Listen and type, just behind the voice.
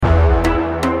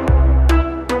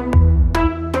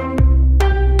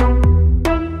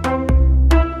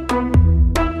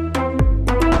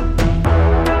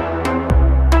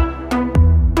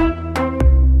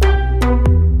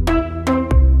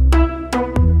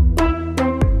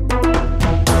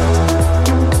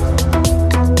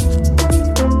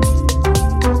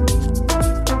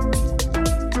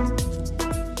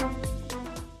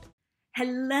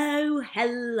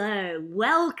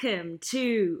Welcome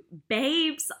to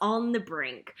Babes on the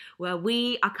Brink, where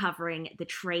we are covering the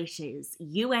Traitors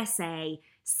USA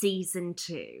Season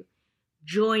 2.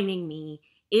 Joining me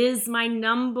is my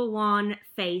number one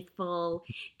faithful,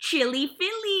 Chili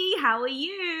Philly. How are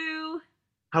you?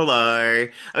 Hello.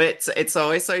 It's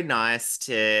always so nice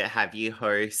to have you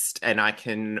host, and I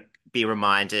can be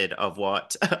reminded of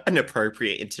what an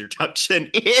appropriate introduction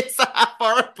is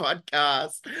for a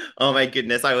podcast. Oh my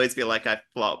goodness, I always feel like I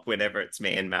flop whenever it's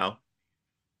me and Mel.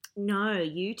 No,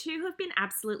 you two have been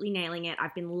absolutely nailing it.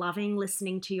 I've been loving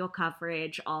listening to your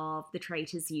coverage of the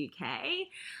Traitors UK.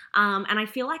 And I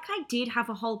feel like I did have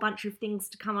a whole bunch of things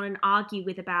to come on and argue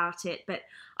with about it, but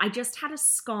I just had a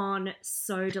scone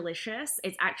so delicious.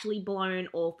 It's actually blown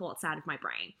all thoughts out of my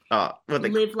brain. Oh, well,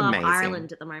 Live, love amazing.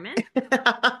 Ireland at the moment.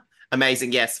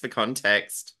 Amazing. Yes, for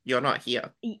context, you're not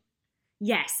here.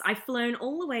 Yes, I've flown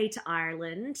all the way to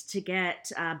Ireland to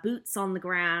get boots on the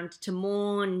ground to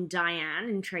mourn Diane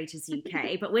in Traitors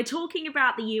UK, but we're talking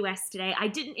about the US today. I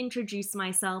didn't introduce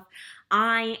myself.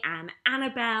 I am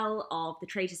Annabelle of the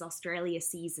Traitors Australia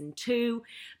Season 2,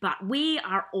 but we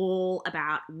are all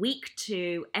about Week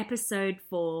 2, Episode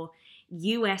 4,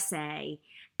 USA.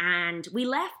 And we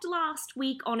left last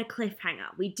week on a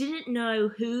cliffhanger. We didn't know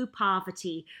who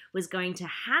Parvati was going to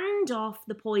hand off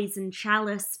the poison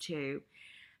chalice to.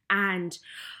 And,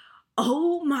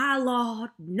 oh my Lord,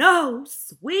 no,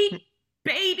 sweet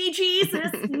baby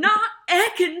Jesus, not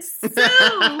Ekin-Su,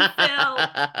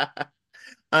 Phil.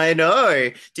 I know.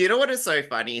 Do you know what is so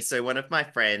funny? So one of my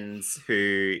friends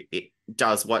who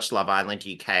does watch Love Island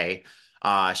UK,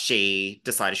 she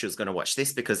decided she was going to watch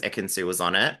this because Ekin-Su was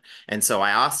on it. And so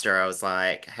I asked her, I was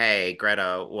like, hey,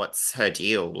 Greta, what's her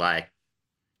deal? Like,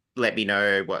 let me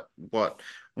know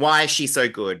why is she so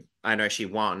good? I know she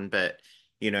won, but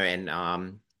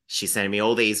and she sent me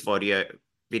all these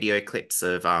video clips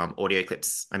of audio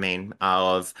clips, I mean,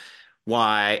 of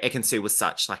why Ekin-Su was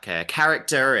such like a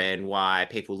character and why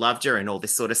people loved her and all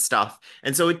this sort of stuff.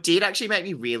 And so it did actually make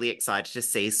me really excited to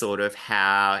see sort of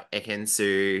how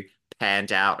Ekin-Su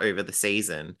panned out over the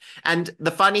season. And the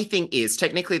funny thing is,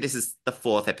 technically, this is the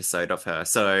fourth episode of her.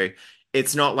 So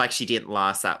it's not like she didn't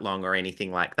last that long or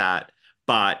anything like that.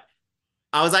 But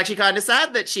I was actually kind of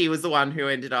sad that she was the one who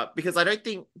ended up because I don't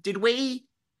think, did we?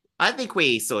 I think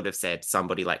we sort of said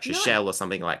somebody like No. Shishelle or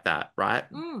something like that, right?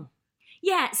 Mm.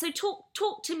 Yeah, so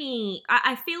talk to me.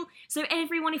 I feel so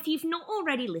everyone, if you've not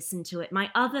already listened to it,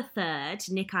 my other third,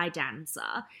 Nikai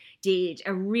Dancer, did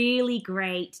a really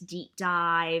great deep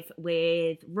dive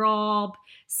with Rob,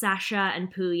 Sasha,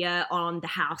 and Puya on the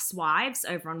Housewives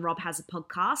over on Rob Has a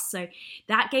Podcast. So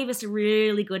that gave us a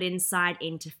really good insight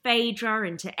into Phaedra,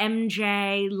 into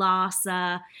MJ,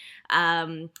 Larsa,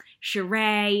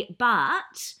 Sheree,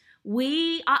 but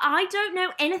I don't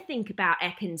know anything about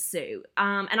Ekin-Su,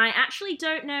 and I actually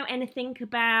don't know anything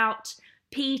about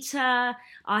Peter,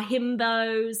 our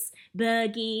himbos,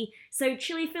 Bergie. So,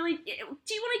 Chili Philly,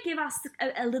 do you want to give us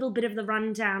a little bit of the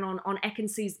rundown on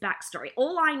Ekin-Su's backstory?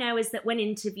 All I know is that when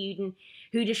interviewed and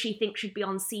who does she think should be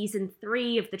on season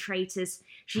 3 of The Traitors,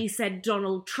 she said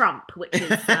Donald Trump, which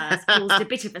has caused a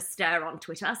bit of a stir on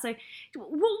Twitter. So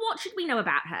what should we know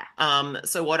about her?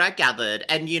 So what I gathered,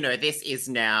 and this is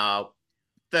now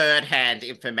third-hand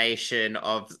information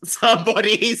of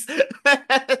somebody's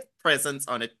presence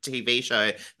on a TV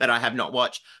show that I have not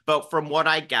watched. But from what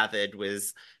I gathered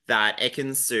was that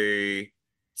Ekin-Su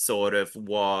sort of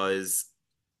was,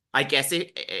 I guess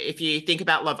if you think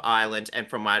about Love Island, and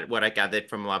from what I gathered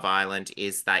from Love Island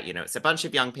is that, it's a bunch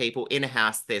of young people in a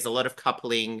house. There's a lot of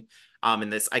coupling.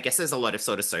 And I guess there's a lot of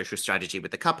sort of social strategy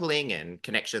with the coupling and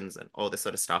connections and all this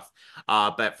sort of stuff.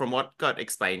 But from what got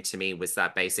explained to me was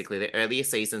that basically the earlier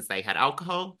seasons they had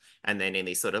alcohol, and then in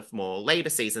these sort of more later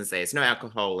seasons there's no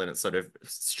alcohol, and it's sort of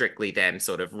strictly them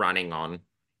sort of running on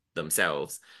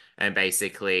themselves. And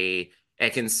basically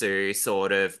Ekin-Su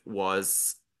sort of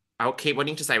was, I'll keep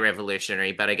wanting to say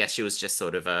revolutionary, but I guess she was just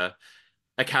sort of a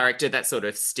character that sort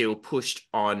of still pushed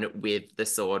on with the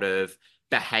sort of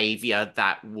behavior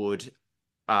that would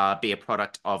be a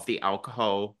product of the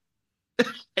alcohol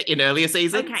in earlier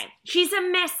seasons. Okay, she's a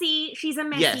messy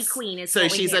Yes. queen. Is So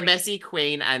what we're she's a hearing. messy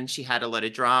queen, and she had a lot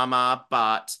of drama,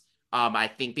 but I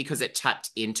think because it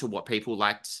tapped into what people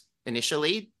liked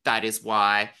initially, that is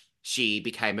why she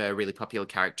became a really popular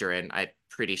character, and I'm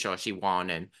pretty sure she won,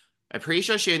 and I'm pretty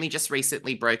sure she only just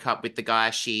recently broke up with the guy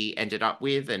she ended up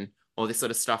with and all this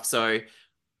sort of stuff. So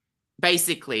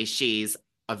basically, she's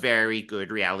a very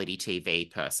good reality TV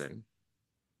person.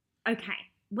 Okay,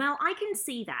 well, I can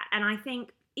see that, and I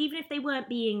think even if they weren't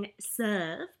being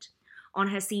served on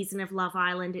her season of Love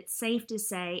Island, it's safe to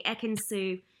say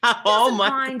Ekin-Su Oh doesn't my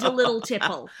mind a little God.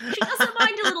 tipple. She doesn't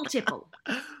mind a little tipple.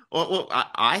 Well,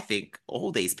 I think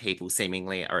all these people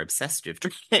seemingly are obsessed with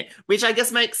drinking, which I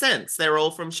guess makes sense. They're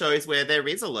all from shows where there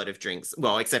is a lot of drinks.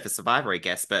 Well, except for Survivor, I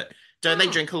guess, but don't they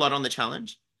drink a lot on the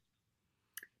challenge?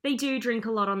 They do drink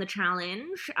a lot on the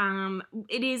challenge.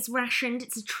 It is rationed.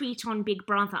 It's a treat on Big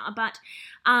Brother. But,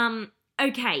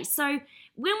 okay, so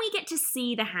when we get to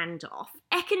see the handoff,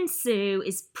 Ekin-Su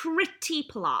is pretty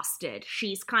plastered.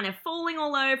 She's kind of falling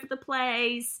all over the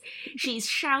place. She's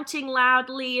shouting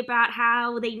loudly about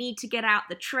how they need to get out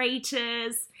the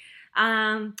traitors.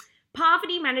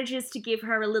 Parvati manages to give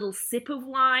her a little sip of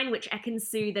wine, which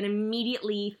Ekin-Su then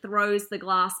immediately throws the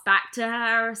glass back to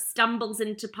her, stumbles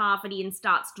into Parvati and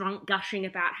starts drunk gushing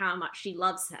about how much she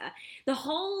loves her. The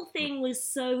whole thing was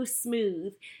so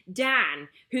smooth. Dan,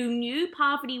 who knew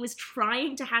Parvati was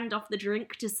trying to hand off the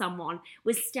drink to someone,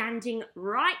 was standing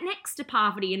right next to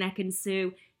Parvati and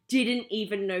Ekin-Su, didn't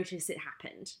even notice it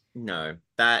happened. No,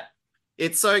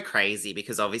 it's so crazy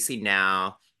because obviously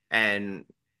now, and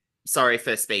sorry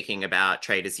for speaking about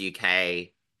Traitors UK,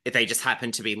 if they just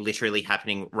happen to be literally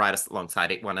happening right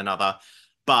alongside one another.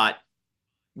 But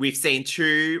we've seen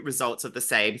two results of the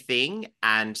same thing,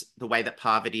 and the way that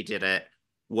Parvati did it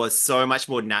was so much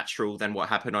more natural than what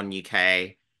happened on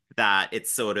UK, that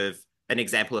it's sort of an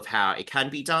example of how it can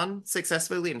be done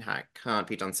successfully and how it can't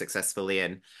be done successfully.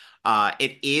 And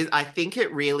it is, I think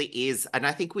it really is, and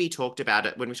I think we talked about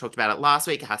it when we talked about it last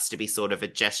week, it has to be sort of a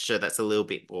gesture that's a little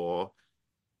bit more,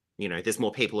 there's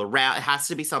more people around. It has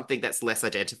to be something that's less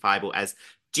identifiable as,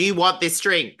 do you want this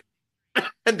drink?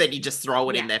 And then you just throw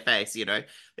it in their face, even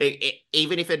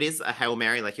if it is a Hail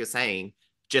Mary, like you're saying,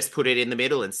 just put it in the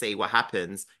middle and see what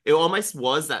happens. It almost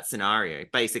was that scenario.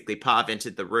 Basically, Parv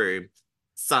entered the room,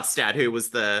 sussed out who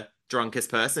was the drunkest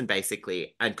person,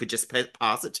 basically, and could just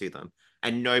pass it to them.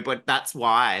 And nobody, that's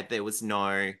why there was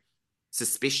no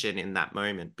suspicion in that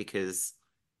moment, because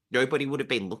nobody would have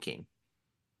been looking.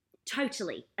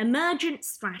 Totally. Emergent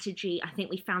strategy. I think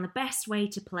we found the best way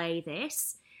to play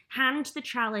this. Hand the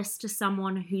chalice to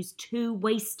someone who's too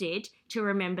wasted to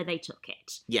remember they took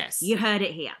it. Yes. You heard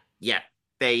it here. Yeah.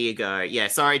 There you go. Yeah.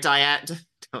 Sorry, Diane.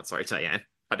 Oh, sorry, Diane.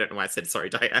 I don't know why I said sorry,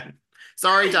 Diane.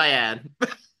 Sorry, Diane.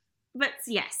 But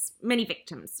yes, many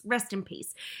victims. Rest in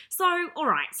peace. So, all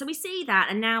right, so we see that,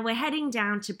 and now we're heading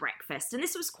down to breakfast. And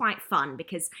this was quite fun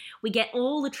because we get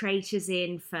all the traitors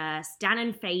in first. Dan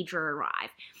and Phaedra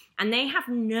arrive, and they have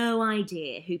no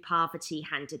idea who Parvati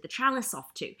handed the chalice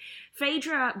off to.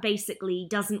 Phaedra basically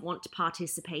doesn't want to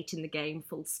participate in the game,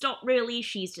 full stop, really.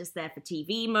 She's just there for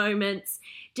TV moments.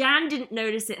 Dan didn't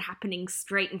notice it happening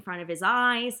straight in front of his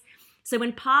eyes. So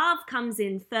when Parv comes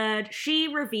in third, she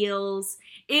reveals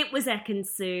it was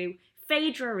Ekin-Su.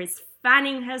 Phaedra is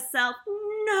fanning herself.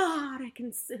 Not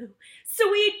Ekin-Su.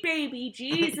 Sweet baby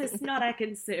Jesus, not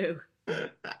Ekin-Su.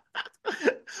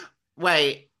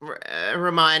 Wait,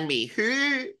 remind me,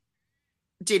 who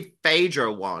did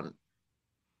Phaedra want?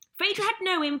 Phaedra had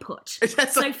no input.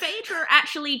 So Phaedra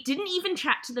actually didn't even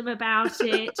chat to them about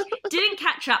it, didn't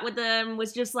catch up with them,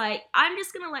 was just like, I'm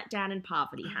just going to let Dan and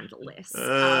Parvati handle this.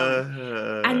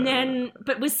 And then,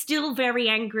 but was still very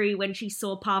angry when she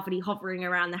saw Parvati hovering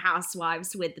around the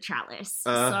housewives with the chalice.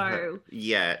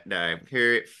 Yeah, no.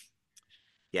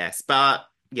 Yes, but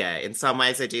yeah, in some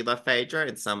ways I do love Phaedra,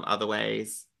 in some other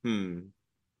ways,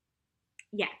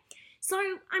 Yeah. So,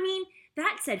 I mean,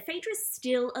 that said, Phaedra's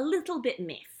still a little bit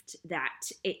miffed that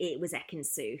it was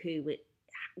Ekin-Su who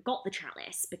got the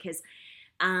chalice, because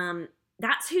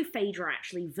that's who Phaedra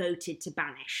actually voted to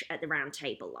banish at the round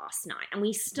table last night. And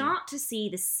we start to see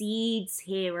the seeds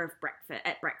here of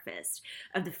breakfast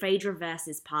of the Phaedra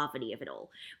versus Parvati of it all.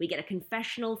 We get a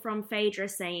confessional from Phaedra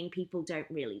saying people don't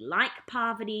really like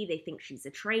Parvati. They think she's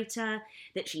a traitor,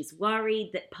 that she's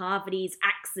worried that Parvati's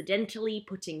accidentally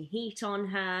putting heat on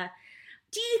her.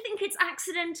 Do you think it's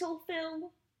accidental,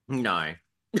 Phil? No.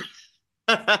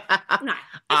 No, it's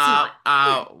not.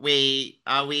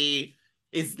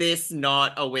 Is this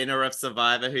not a winner of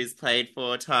Survivor who's played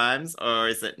 4 times, or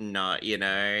is it not,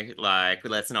 like,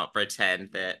 let's not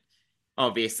pretend that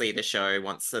obviously the show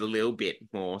wants a little bit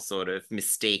more sort of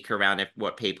mystique around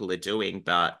what people are doing,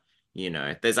 but,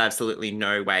 there's absolutely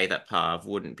no way that Parv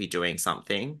wouldn't be doing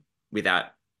something without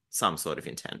some sort of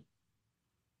intent.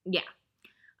 Yeah.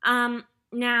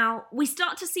 Now, we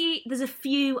start to see there's a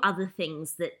few other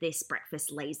things that this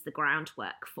breakfast lays the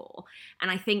groundwork for.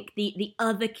 And I think the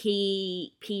other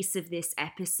key piece of this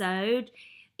episode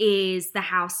is the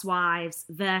housewives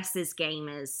versus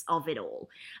gamers of it all.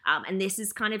 And this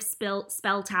is kind of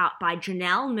spelt out by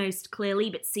Janelle most clearly,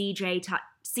 but CJ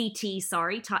CT,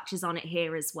 sorry, touches on it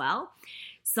here as well.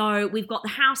 So we've got the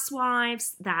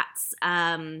housewives, that's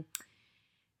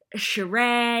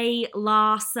Sheree,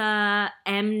 Larsa,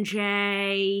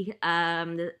 MJ,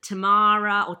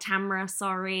 Tamara,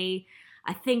 sorry.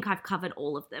 I think I've covered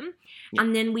all of them. Yeah.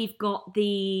 And then we've got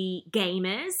the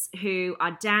gamers who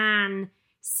are Dan,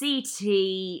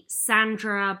 CT,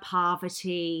 Sandra,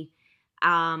 Parvati,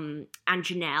 and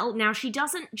Janelle. Now,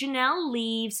 Janelle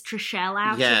leaves Trishelle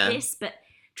out of this, but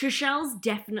Trishelle's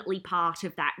definitely part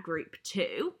of that group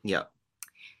too. Yeah.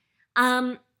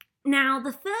 Now,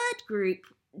 the third group,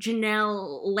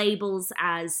 Janelle labels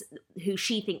as who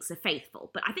she thinks are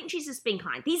faithful, but I think she's just being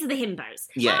kind. These are the himbos.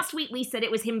 Yeah. Last week we said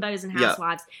it was himbos and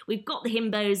housewives. Yeah. We've got the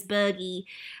himbos, Bergie,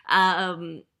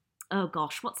 oh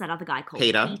gosh, what's that other guy called?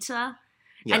 Peter.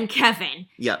 Yeah. And Kevin.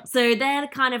 Yeah. So they're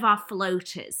kind of our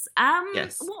floaters.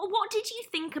 Yes. What did you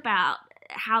think about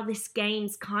how this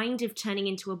game's kind of turning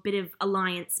into a bit of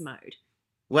alliance mode?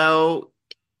 Well,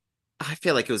 I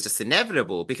feel like it was just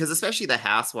inevitable because especially the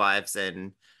housewives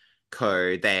and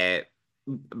co, they're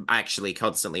actually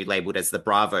constantly labeled as the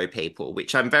Bravo people,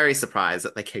 which I'm very surprised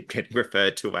that they keep getting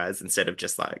referred to as instead of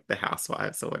just like the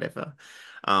housewives or whatever.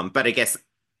 But I guess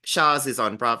Shah's is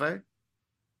on Bravo.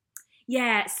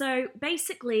 Yeah, so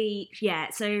basically,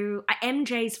 so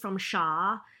MJ's from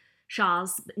Shah's,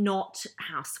 not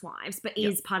Housewives, but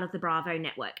is part of the Bravo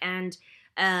network. And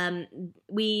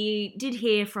we did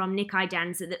hear from Nick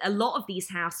Idanza that a lot of these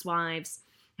housewives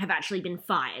have actually been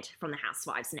fired from the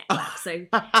Housewives network. So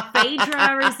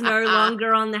Phaedra is no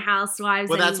longer on the Housewives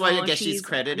anymore. Well, that's why I guess she's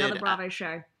credited. Another Bravo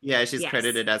show. Yeah, she's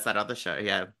credited as that other show,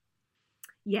 yeah.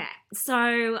 Yeah,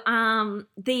 so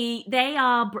they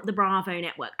are the Bravo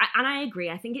network, and I agree.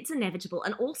 I think it's inevitable,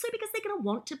 and also because they're going to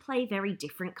want to play very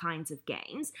different kinds of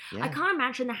games. Yeah. I can't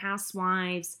imagine the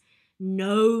Housewives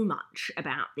know much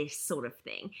about this sort of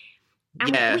thing.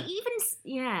 And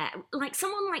like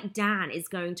someone like Dan is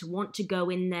going to want to go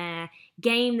in there,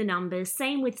 game the numbers.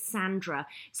 Same with Sandra.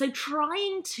 So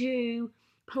trying to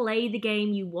play the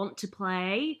game you want to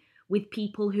play with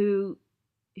people who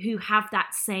have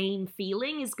that same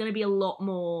feeling is going to be a lot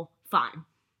more fun.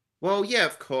 Well, yeah,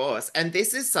 of course. And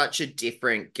this is such a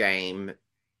different game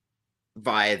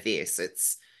via this.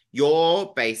 It's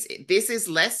this is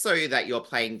less so that you're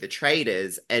playing the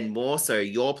Traitors and more so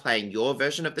you're playing your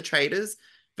version of the Traitors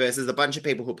versus a bunch of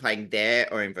people who are playing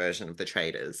their own version of the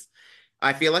Traitors.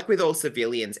 I feel like with all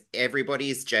civilians, everybody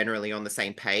is generally on the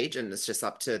same page and it's just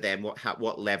up to them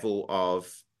what level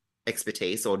of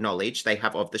expertise or knowledge they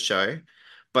have of the show.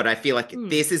 But I feel like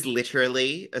this is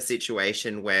literally a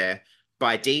situation where,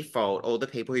 by default, all the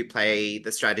people who play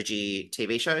the strategy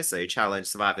TV shows, so Challenge,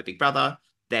 Survivor, Big Brother,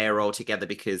 they're all together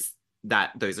because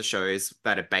those are shows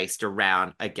that are based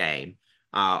around a game.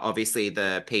 Obviously,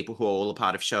 the people who are all a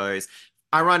part of shows,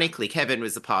 ironically, Kevin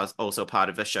was also a part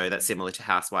of a show that's similar to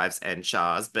Housewives and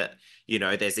Shah's, but, you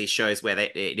know, there's these shows where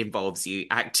it involves you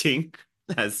acting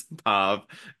as Parv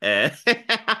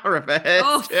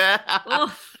reversed.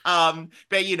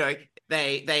 But you know,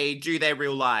 they do their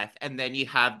real life, and then you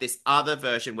have this other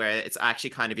version where it's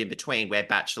actually kind of in between, where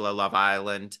Bachelor, Love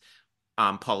Island,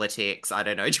 politics. I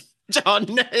don't know. John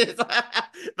is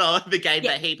the game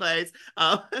that he plays.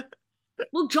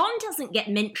 Well, John doesn't get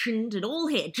mentioned at all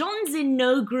here. John's in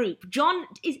no group. John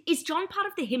is John part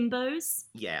of the himbos?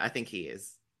 Yeah, I think he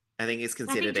is. I think he's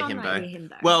considered a himbo. Might be a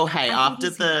himbo. Well, hey, after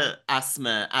the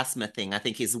asthma thing, I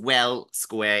think he's well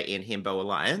square in Himbo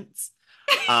Alliance.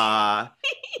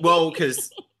 Well,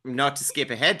 because not to skip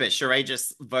ahead, but Sheree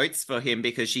just votes for him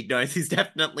because she knows he's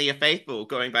definitely a faithful,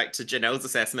 going back to Janelle's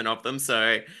assessment of them.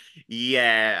 So,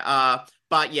 yeah.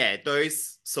 But yeah,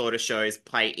 those sort of shows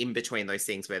play in between those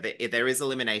things where there is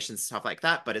eliminations, stuff like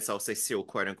that, but it's also still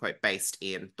quote unquote based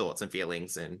in thoughts and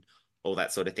feelings and all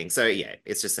that sort of thing. So yeah,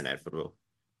 it's just inevitable.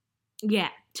 Yeah,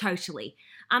 totally.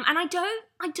 And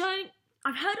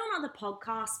I've heard on other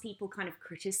podcasts people kind of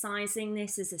criticizing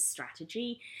this as a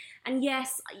strategy. And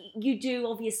yes, you do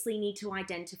obviously need to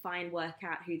identify and work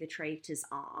out who the traitors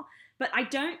are, but I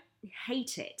don't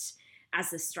hate it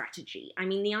as a strategy. I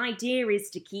mean, the idea is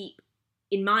to keep,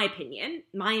 in my opinion,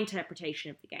 my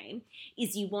interpretation of the game,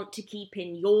 is you want to keep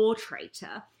in your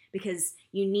traitor because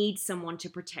you need someone to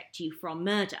protect you from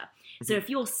murder. Mm-hmm. So if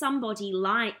you're somebody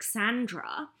like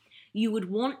Sandra, you would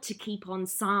want to keep on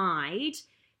side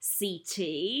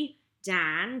CT,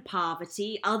 Dan,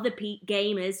 Parvati, other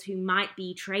gamers who might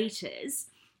be traitors,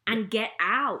 and get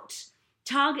out.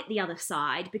 Target the other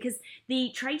side, because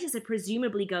the traitors are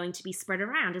presumably going to be spread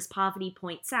around, as Parvati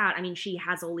points out. I mean, she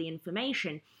has all the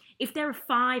information. If there are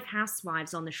 5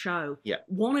 housewives on the show,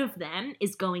 one of them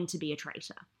is going to be a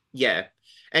traitor. Yeah.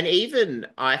 And even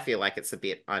I feel like it's a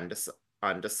bit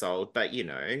undersold, but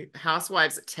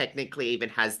Housewives technically even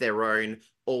has their own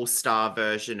all-star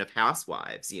version of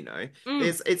Housewives,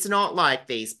 Mm, It's not like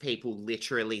these people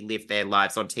literally live their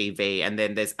lives on TV and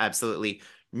then there's absolutely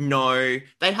no,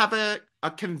 they have a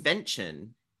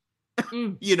convention.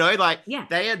 mm, Like yeah,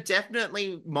 they are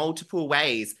definitely multiple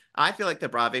ways. I feel like the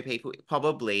Bravo people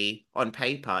probably on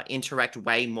paper interact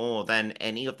way more than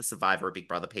any of the Survivor or Big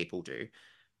Brother people do.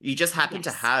 You just happen to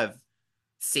yes, have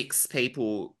six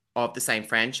people of the same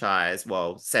franchise,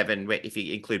 well, seven if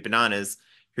you include Bananas,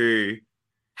 who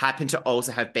happen to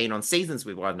also have been on seasons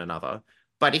with one another.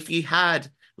 But if you had,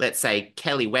 let's say,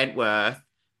 Kelly Wentworth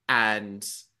and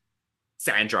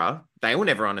Sandra, they were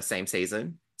never on the same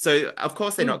season. So, of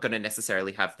course, they're mm, not going to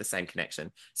necessarily have the same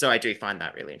connection. So, I do find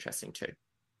that really interesting too.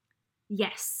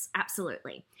 yes,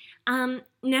 absolutely.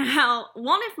 Now,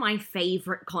 one of my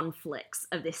favorite conflicts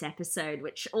of this episode,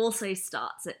 which also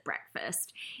starts at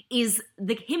breakfast, is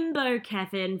the himbo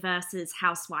Kevin versus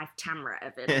housewife Tamra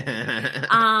of it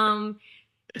all. Um,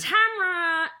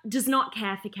 Tamra does not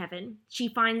care for Kevin. She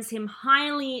finds him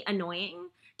highly annoying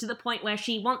to the point where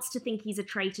she wants to think he's a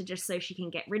traitor just so she can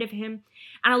get rid of him.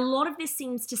 And a lot of this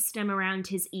seems to stem around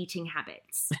his eating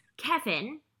habits.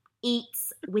 Kevin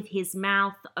eats with his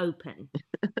mouth open.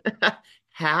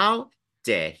 How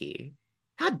dare he?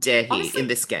 How dare he Honestly, in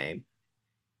this game?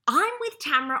 I'm with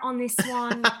Tamra on this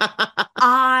one.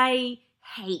 I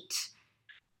hate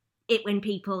it when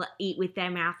people eat with their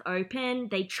mouth open.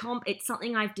 They chomp. It's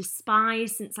something I've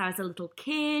despised since I was a little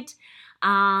kid.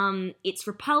 It's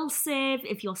repulsive.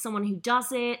 If you're someone who does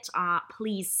it,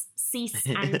 please cease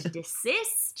and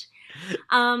desist.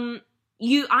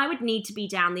 I would need to be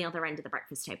down the other end of the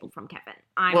breakfast table from Kevin.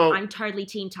 I'm Well, totally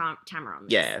team Tamara on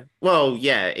this. yeah. Well,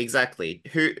 yeah, exactly.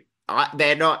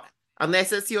 They're not,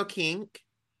 unless it's your kink,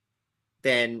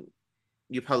 then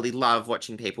you probably love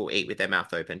watching people eat with their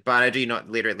mouth open. But I do not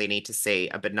literally need to see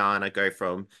a banana go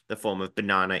from the form of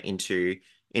banana into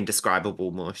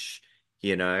indescribable mush,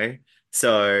 you know?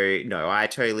 So no, I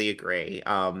totally agree.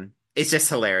 It's just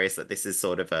hilarious that this is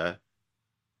sort of a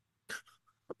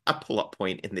plot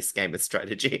point in this game of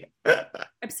strategy.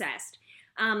 Obsessed.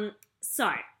 So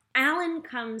Alan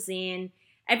comes in.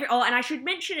 And I should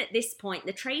mention at this point,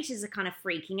 the traitors are kind of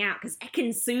freaking out because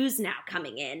Ekin Su's now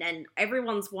coming in, and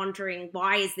everyone's wondering,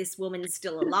 why is this woman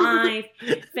still alive?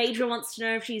 Phaedra wants to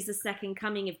know if she's the second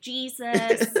coming of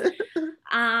Jesus.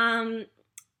 Um,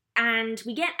 and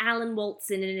we get Alan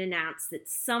waltz in and announce that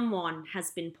someone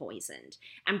has been poisoned.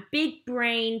 And big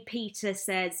brain Peter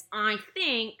says, I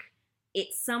think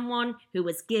it's someone who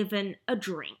was given a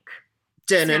drink.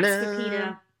 Snaps for Da-na-na.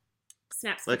 Peter.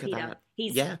 Snaps for Look at Peter. that.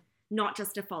 He's Yeah, not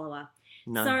just a follower.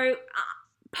 no. So,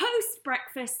 post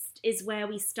breakfast is where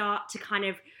we start to kind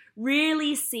of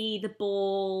really see the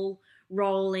ball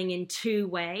rolling in two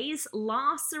ways.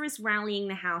 Larsa is rallying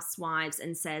the housewives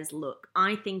and says, look,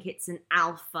 I think it's an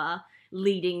alpha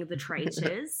leading the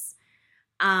traitors.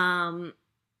 Um,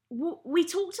 we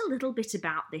talked a little bit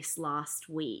about this last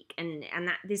week, and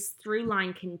that this through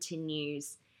line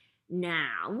continues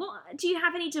now. Do you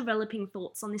have any developing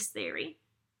thoughts on this theory?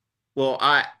 Well,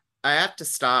 I have to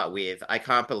start with I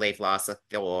can't believe Larsa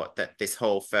thought that this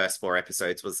whole first four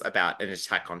episodes was about an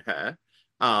attack on her.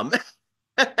 Um,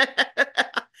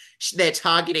 they're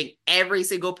targeting every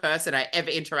single person I ever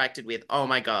interacted with. Oh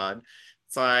my God.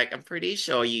 It's like I'm pretty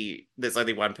sure there's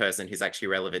only one person who's actually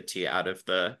relevant to you out of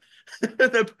the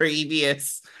the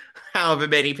previous however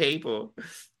many people.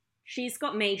 She's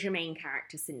got major main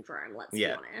character syndrome, let's be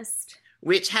Yeah. honest.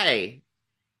 Which, hey,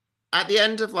 at the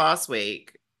end of last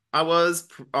week, I was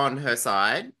on her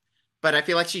side, but I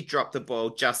feel like she dropped the ball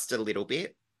just a little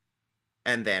bit.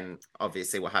 And then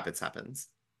obviously what happens happens.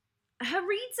 Her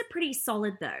reads are pretty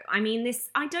solid though. I mean,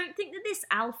 I don't think that this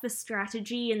alpha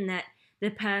strategy and that the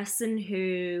person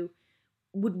who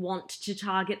would want to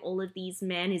target all of these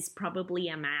men is probably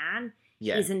a man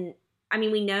Yeah. isn't. I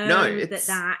mean, we No, know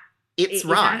that it's is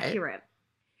right. accurate.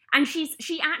 And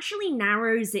she actually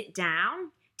narrows it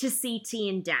down to CT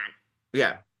and Dan,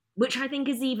 Yeah. which I think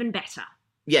is even better.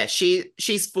 Yeah,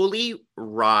 she's fully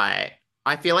right.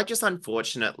 I feel like just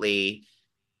unfortunately,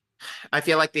 I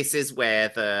feel like this is where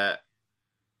the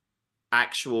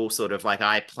actual sort of like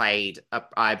I'm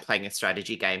playing a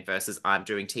strategy game versus I'm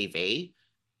doing TV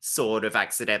sort of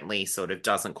accidentally sort of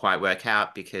doesn't quite work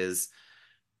out because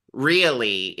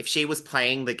really, if she was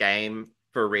playing the game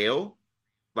for real,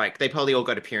 like they probably all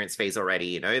got appearance fees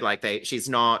already, like she's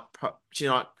not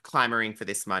clamoring for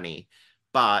this money.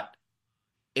 But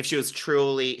if she was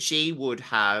truly, she would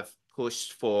have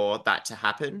pushed for that to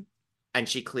happen. and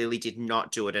she clearly did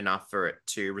not do it enough for it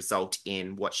to result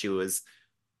in what she was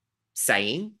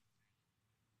saying.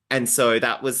 And so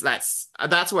that's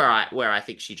where I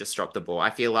think she just dropped the ball. I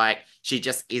feel like she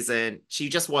just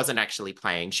wasn't actually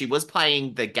playing. She was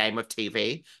playing the game of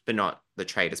TV, but not the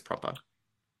Traitors proper.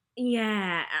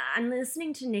 Yeah, and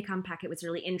listening to Nick unpack it was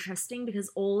really interesting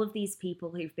because all of these people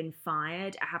who've been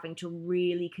fired are having to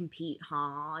really compete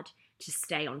hard to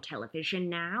stay on television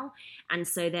now. And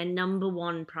so their number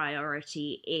one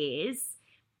priority is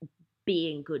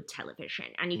being good television.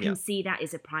 And you Yeah. can see that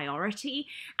is a priority.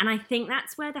 And I think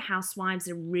that's where the housewives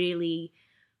are really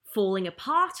falling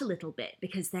apart a little bit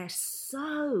because they're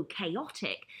so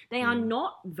chaotic. They are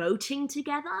not voting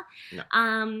together.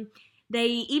 No. They,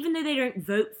 even though they don't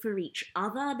vote for each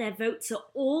other, their votes are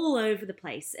all over the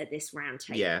place at this round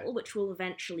table, Yeah. which we'll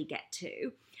eventually get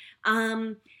to.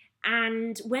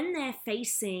 And when they're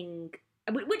facing,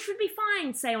 which would be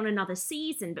fine, say, on another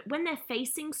season, but when they're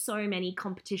facing so many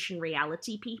competition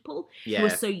reality people who are Yeah.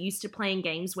 so used to playing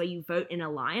games where you vote in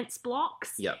alliance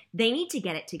blocks, Yeah. they need to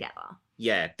get it together.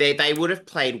 Yeah. They would have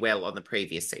played well on the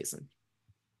previous season,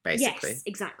 basically. Yes,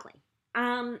 exactly.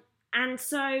 And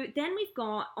so then we've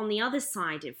got, on the other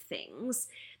side of things,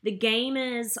 the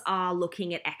gamers are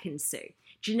looking at Ekin-Su.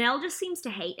 Janelle just seems to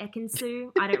hate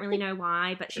Ekin-Su. I don't really know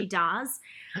why, but she does.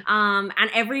 And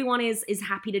everyone is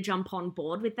happy to jump on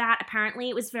board with that. Apparently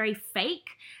it was very fake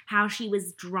how she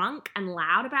was drunk and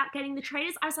loud about getting the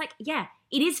traitors. I was like, yeah,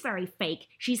 it is very fake.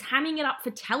 She's hamming it up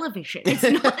for television. It's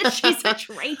not that she's a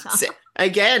traitor. So,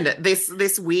 again,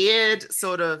 this weird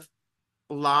sort of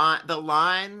the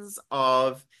lines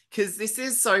of, because this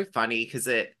is so funny because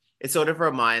it sort of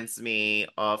reminds me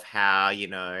of how,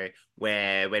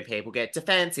 where when people get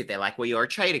defensive, they're like, well, you're a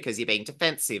traitor because you're being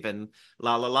defensive and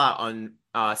la la la on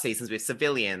seasons with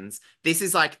civilians. This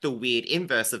is like the weird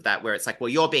inverse of that, where it's like, well,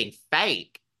 you're being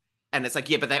fake. And it's like,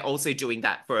 yeah, but they're also doing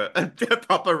that for a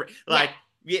proper, like,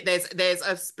 yeah, there's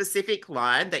a specific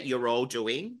line that you're all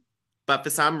doing, but for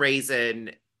some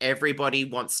reason everybody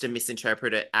wants to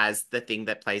misinterpret it as the thing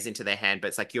that plays into their hand, but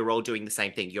it's like you're all doing the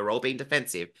same thing. You're all being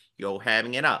defensive. You're all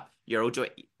hamming it up. You're all doing.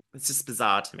 It's just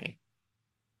bizarre to me.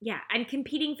 Yeah, and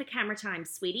competing for camera time,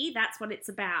 sweetie. That's what it's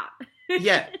about.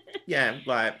 Yeah,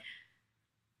 like.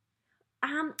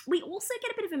 We also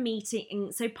get a bit of a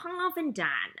meeting. So Pav and Dan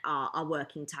are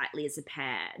working tightly as a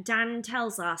pair. Dan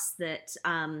tells us that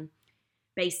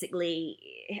basically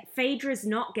Phaedra's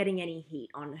not getting any heat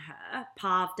on her.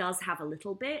 Pav does have a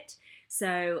little bit,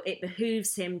 so it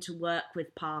behooves him to work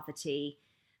with Parvati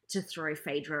to throw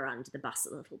Phaedra under the bus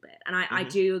a little bit. And I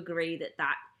do agree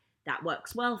that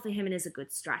works well for him and is a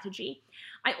good strategy.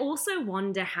 I also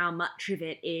wonder how much of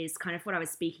it is kind of what I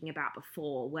was speaking about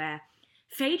before, where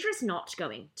Phaedra's not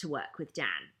going to work with Dan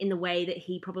in the way that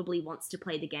he probably wants to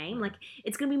play the game. Like,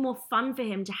 it's going to be more fun for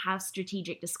him to have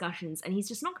strategic discussions, and he's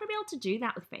just not going to be able to do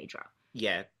that with Phaedra.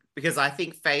 Yeah, because I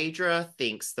think Phaedra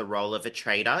thinks the role of a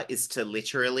traitor is to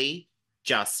literally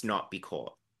just not be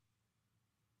caught.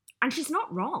 And she's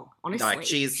not wrong, honestly. Like,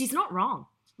 she's not wrong.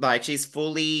 Like, she's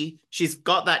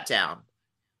got that down.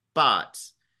 But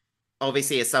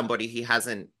obviously, as somebody who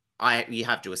you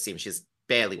have to assume she's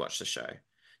barely watched the show.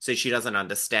 So she doesn't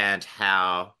understand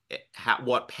how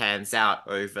what pans out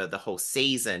over the whole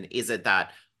season. Is it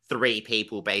that 3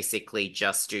 people basically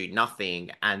just do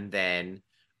nothing and then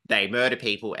they murder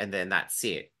people and then that's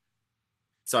it?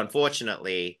 So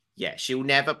unfortunately, yeah, she'll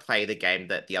never play the game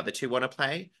that the other 2 want to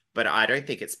play, but I don't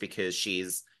think it's because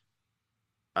she's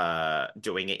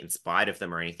doing it in spite of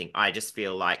them or anything. I just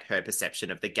feel like her perception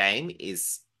of the game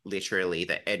is literally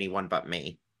that anyone but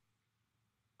me.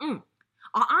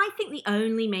 I think the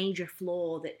only major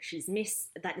flaw that she's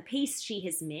missed, that the piece she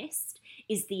has missed,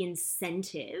 is the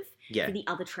incentive for the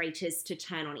other traitors to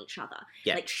turn on each other.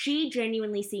 Yeah. Like, she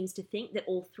genuinely seems to think that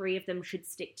all 3 of them should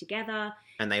stick together.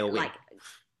 And they all win.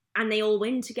 And they all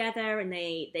win together and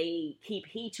they keep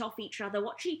heat off each other.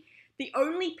 The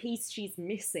only piece she's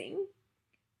missing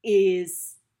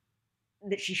is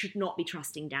that she should not be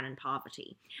trusting Dan and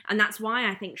Parvati. And that's why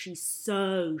I think she's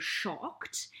so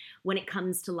shocked when it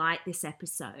comes to light this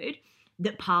episode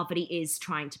that Parvati is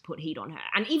trying to put heat on her.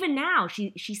 And even now,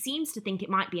 she seems to think it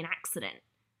might be an accident.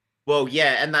 Well,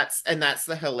 yeah, and that's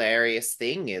the hilarious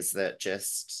thing, is that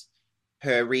just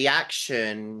her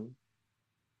reaction,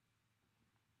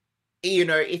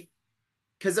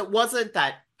 because it wasn't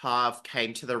that Pav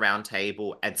came to the round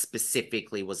table and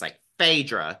specifically was like,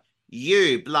 Phaedra,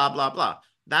 you, blah, blah, blah.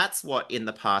 That's what in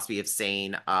the past we have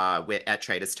seen at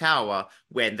Traitors Tower,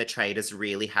 when the traitors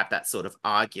really have that sort of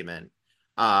argument.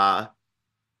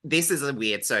 This is a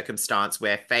weird circumstance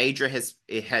where Phaedra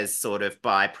has sort of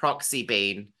by proxy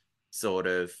been sort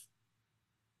of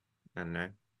I don't know,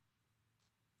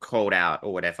 called out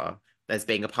or whatever as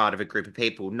being a part of a group of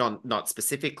people, not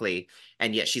specifically,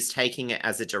 and yet she's taking it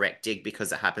as a direct dig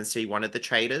because it happens to be one of the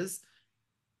traitors.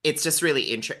 It's just really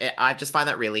interesting. I just find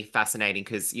that really fascinating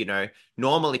because,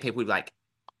 normally people would be like,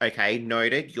 okay,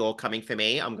 noted, you're coming for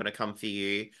me, I'm going to come for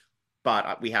you.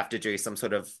 But we have to do some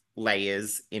sort of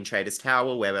layers in Trader's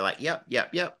Tower where we're like, yep,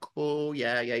 cool,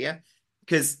 yeah.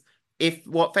 Because if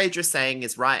what Phaedra's saying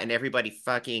is right and everybody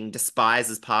fucking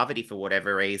despises Parvati for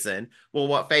whatever reason, well,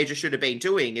 what Phaedra should have been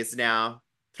doing is now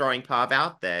throwing Parv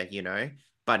out there.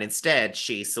 But instead,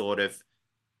 she sort of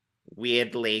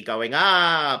weirdly going,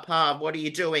 Parv, what are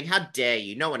you doing? How dare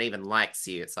you? No one even likes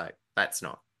you. It's like, that's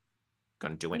not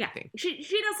going to do Yeah, anything.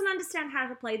 she doesn't understand how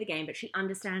to play the game, but she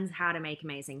understands how to make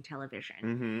amazing television.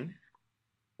 Mm-hmm.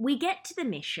 We get to the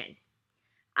mission,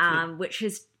 which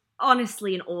is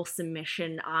honestly an awesome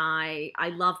mission. I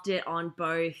loved it on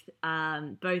both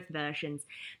versions.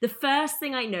 The first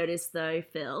thing I noticed though,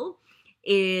 Phil,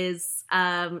 is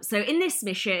so in this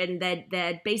mission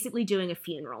they're basically doing a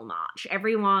funeral march.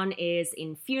 Everyone is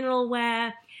in funeral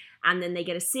wear, and then they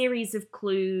get a series of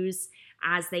clues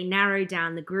as they narrow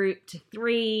down the group to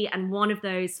 3, and one of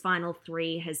those final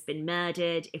 3 has been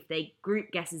murdered. If the group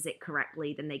guesses it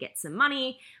correctly, then they get some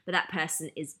money, but that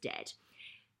person is dead.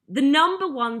 The number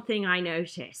one thing I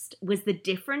noticed was the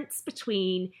difference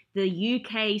between the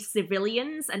UK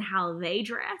civilians and how they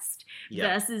dressed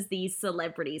versus these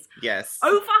celebrities. Yes.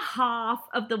 Over half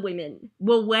of the women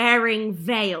were wearing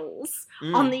veils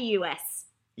on the US.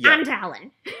 Yep. And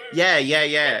Alan. Yeah.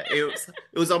 It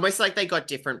was almost like they got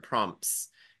different prompts.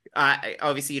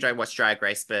 Obviously, you don't watch Drag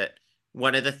Race, but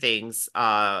one of the things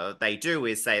they do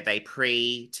is they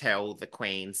pre-tell the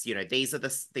queens, these are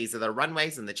the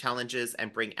runways and the challenges,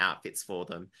 and bring outfits for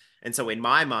them. And so in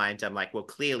my mind, I'm like, well,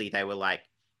 clearly they were like,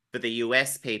 for the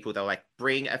US people, they're like,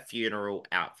 bring a funeral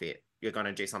outfit. You're going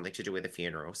to do something to do with a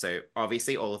funeral. So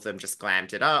obviously all of them just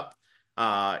glammed it up.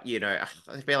 I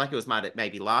feel like it was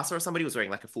maybe Larsa or somebody was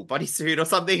wearing like a full bodysuit or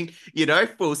something,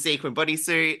 full sequin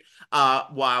bodysuit.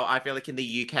 While I feel like in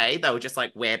the UK, they would just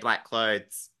like wear black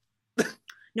clothes.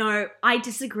 No, I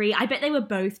disagree. I bet they were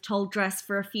both told dress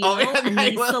for a funeral, and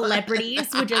these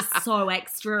celebrities were just so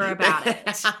extra about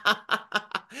it.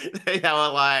 They were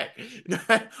like, no.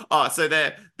 Oh, so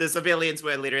the civilians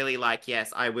were literally like,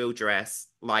 yes, I will dress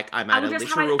like I'm at a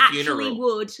literal funeral. I actually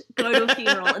would go to a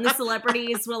funeral. And the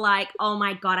celebrities were like, oh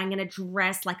my God, I'm going to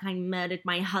dress like I murdered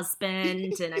my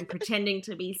husband and I'm pretending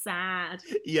to be sad.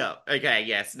 Yeah. Okay.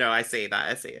 Yes. No, I see that.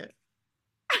 I see it.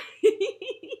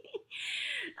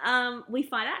 We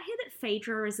find out here that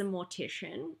Phaedra is a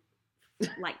mortician.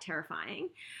 Like, terrifying.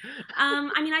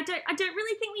 I don't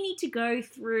really think we need to go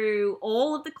through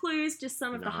all of the clues, just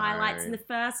some of the highlights. In the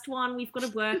first one, we've got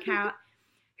to work out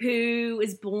who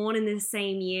is born in the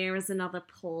same year as another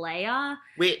player.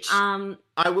 Which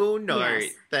I will note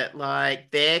that like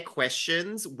their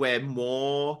questions were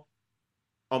more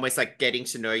almost like getting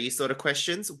to know you sort of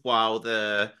questions, while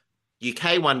the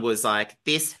UK one was like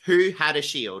this: who had a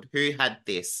shield, who had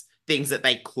this, things that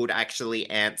they could actually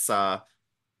answer.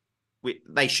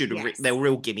 They should have. They were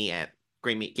real gimme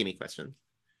questions.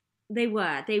 They were.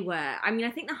 I mean, I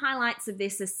think the highlights of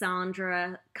this are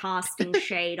Sandra casting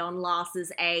shade on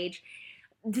Lars's age.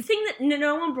 The thing that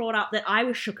no one brought up that I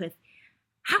was shook with: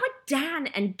 how are Dan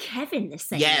and Kevin the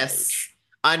same age?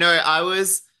 I know. I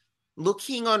was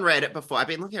looking on Reddit before. I've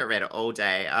been looking at Reddit all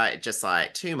day. Just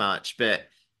like too much, but.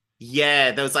 Yeah,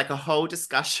 there was like a whole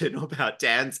discussion about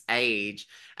Dan's age.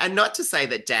 And not to say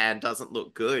that Dan doesn't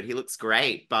look good. He looks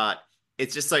great, but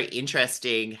it's just so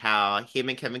interesting how him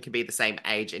and Kevin can be the same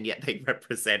age and yet they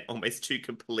represent almost 2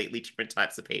 completely different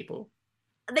types of people.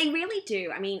 They really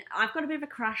do. I mean, I've got a bit of a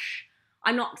crush.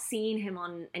 I'm not seeing him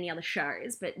on any other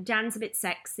shows, but Dan's a bit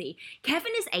sexy.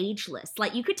 Kevin is ageless.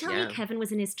 Like, you could tell me Kevin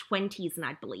was in his 20s and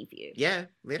I'd believe you. Yeah,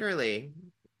 literally.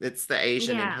 It's the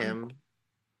Asian in him.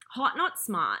 Hot, not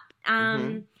smart.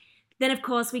 Then, of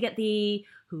course, we get the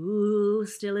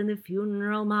who's still in the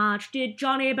funeral march? Did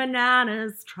Johnny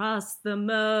Bananas trust the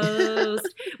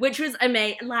most? Which was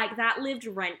amazing. Like, that lived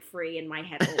rent-free in my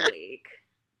head all week.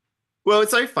 Well,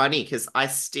 it's so funny because I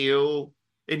still,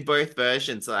 in both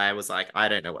versions, I was like, I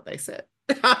don't know what they said.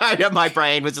 My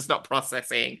brain was just not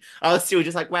processing. I was still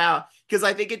just like, wow. Because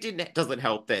I think it doesn't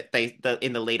help that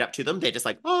in the lead up to them, they're just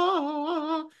like,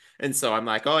 oh. And so I'm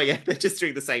like, oh, yeah, they're just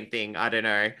doing the same thing. I don't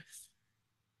know.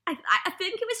 I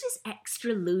think it was just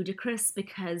extra ludicrous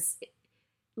because,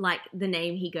 like, the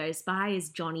name he goes by is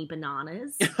Johnny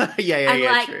Bananas. yeah, and,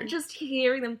 like, true. just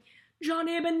hearing them,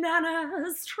 Johnny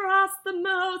Bananas, trust the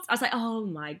most. I was like, oh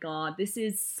my God, this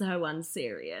is so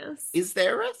unserious. Is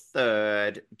there a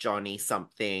third Johnny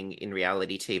something in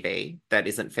reality TV that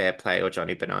isn't Fair Play or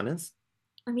Johnny Bananas?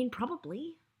 I mean,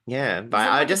 probably. Yeah, but There's a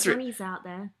I lot of just Johnnies out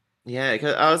there. yeah,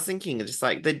 'cause I was thinking just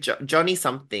like the Johnny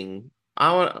something.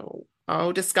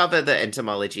 I'll discover the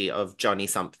etymology of Johnny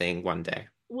something one day.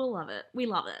 We'll love it. We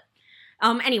love it.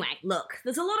 Anyway, look,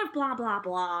 there's a lot of blah blah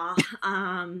blah.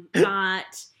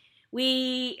 But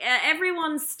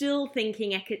everyone's still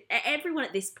thinking. Everyone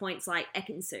at this point's like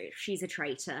Ekin-Su. She's a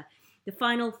traitor. The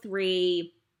final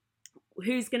three.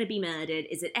 Who's going to be murdered?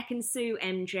 Is it Ekin-Su,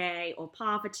 MJ, or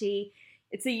Parvati?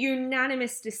 It's a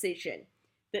unanimous decision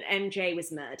that MJ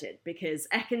was murdered because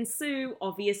Ekin-Su,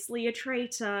 obviously a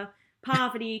traitor,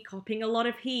 Parvati copping a lot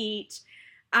of heat.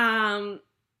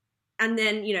 And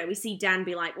then, we see Dan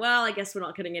be like, well, I guess we're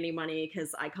not getting any money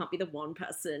because I can't be the one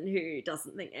person who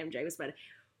doesn't think MJ was murdered.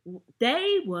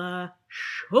 They were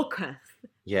shooketh when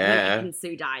Yeah.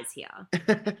 Ekin-Su dies here.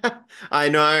 I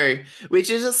know, which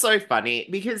is just so funny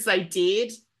because they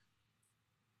did.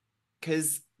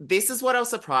 Because this is what I was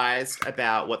surprised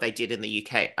about what they did in the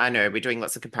UK. I know we're doing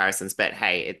lots of comparisons, but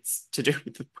hey, it's to do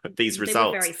with these They were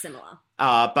results. very similar.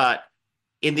 But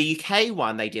in the UK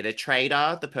one, they did a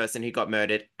traitor, the person who got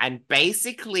murdered, and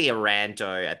basically a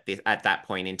rando at that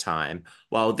point in time.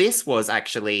 While this was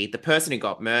actually the person who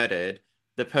got murdered,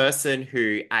 the person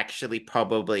who actually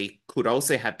probably could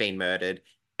also have been murdered,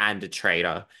 and a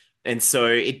traitor. And so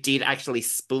it did actually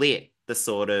split the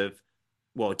sort of,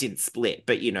 well, it didn't split,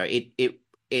 but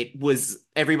it was,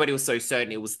 everybody was so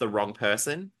certain it was the wrong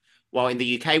person. While in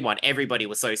the UK one, everybody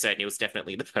was so certain it was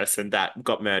definitely the person that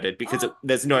got murdered because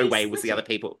there's no way it was the other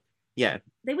people. Yeah.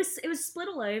 It was split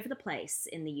all over the place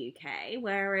in the UK, Did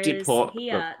whereas Port,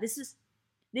 here, this is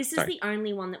sorry. the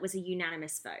only one that was a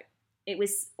unanimous vote. It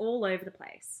was all over the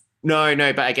place. No,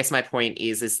 but I guess my point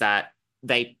is that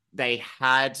they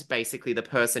had basically the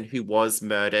person who was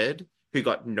murdered who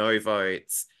got no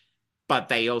votes, but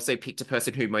they also picked a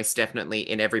person who most definitely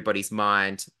in everybody's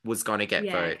mind was going to get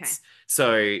Yeah, votes. okay.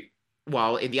 So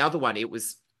while in the other one, it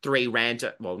was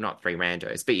well, not three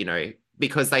randos, but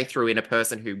because they threw in a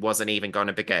person who wasn't even going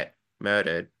to get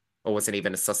murdered or wasn't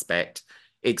even a suspect,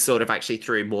 it sort of actually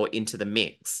threw more into the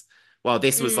mix. While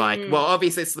this was like, well,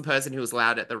 obviously it's the person who was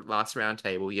allowed at the last round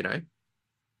table.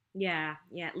 Yeah.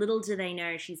 Little do they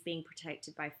know she's being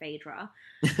protected by Phaedra.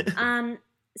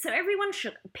 So everyone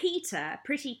shook. Peter,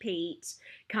 Pretty Pete,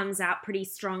 comes out pretty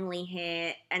strongly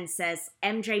here and says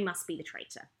MJ must be the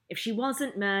traitor. If she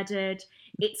wasn't murdered,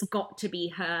 it's got to be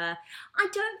her. I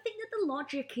don't think that the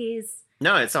logic is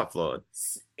No, it's not flawed.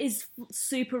 Is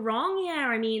super wrong. Yeah,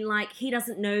 I mean, like, he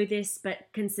doesn't know this, but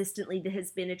consistently there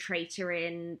has been a traitor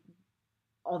in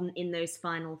those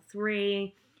final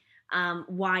three.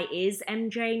 Why is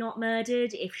MJ not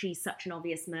murdered? If she's such an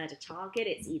obvious murder target,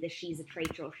 it's either she's a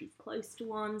traitor or she's close to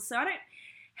one. So I don't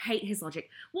hate his logic.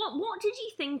 What did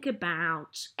you think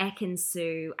about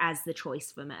Ekin-Su as the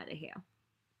choice for murder here?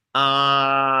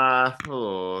 Gosh,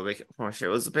 it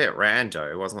was a bit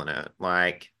rando, wasn't it?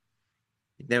 Like,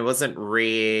 there wasn't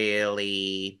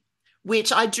really,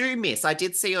 which I do miss. I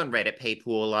did see on Reddit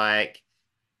people like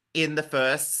in the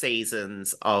first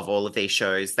seasons of all of these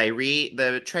shows,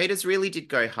 the traders really did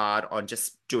go hard on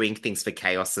just doing things for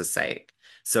chaos's sake.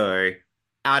 So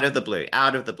out of the blue,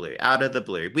 out of the blue, out of the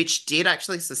blue, which did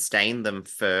actually sustain them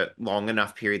for long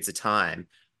enough periods of time.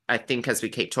 I think as we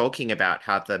keep talking about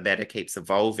how the meta keeps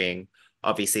evolving,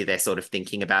 obviously they're sort of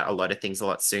thinking about a lot of things a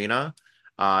lot sooner.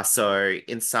 So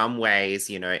in some ways,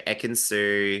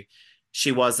 Ekin-Su,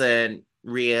 she wasn't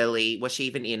really, was she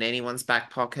even in anyone's back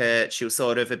pocket? She was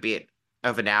sort of a bit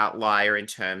of an outlier in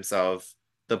terms of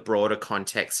the broader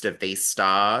context of these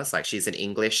stars. Like, she's an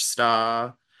English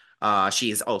star.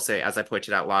 She is also, as I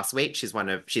pointed out last week, she's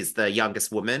the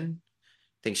youngest woman.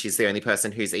 I think she's the only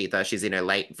person who's either she's in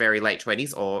her very late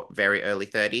 20s or very early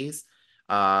 30s.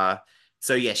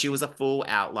 So yeah, she was a full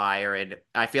outlier, and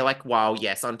I feel like while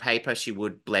yes, on paper she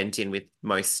would blend in with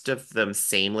most of them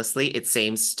seamlessly, it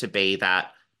seems to be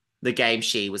that the game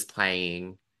she was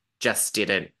playing just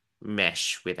didn't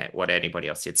mesh with it, what anybody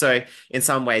else did. So in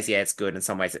some ways, yeah, it's good. In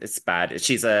some ways, it's bad.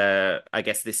 She's I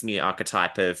guess, this new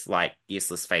archetype of like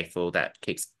useless faithful that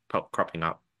keeps cropping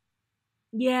up.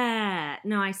 Yeah,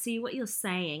 no, I see what you're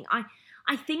saying. I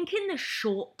think in the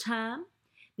short term,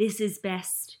 this is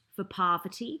best for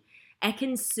Parvati.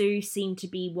 Ekin-Su seemed to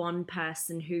be one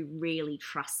person who really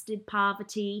trusted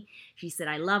Parvati. She said,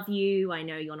 I love you. I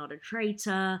know you're not a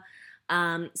traitor.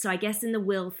 So I guess in the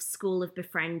Wilf school of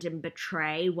befriend and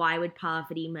betray, why would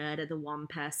Parvati murder the one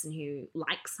person who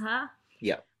likes her?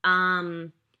 Yeah.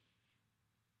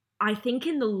 I think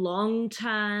in the long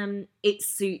term, it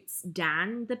suits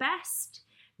Dan the best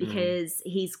because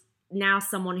he's now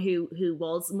someone who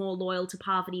was more loyal to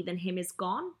Parvati than him is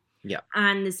gone. Yeah.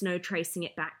 And there's no tracing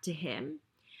it back to him.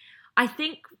 I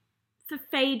think for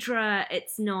Phaedra,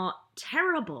 it's not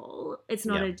terrible. It's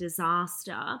not a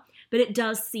disaster, but it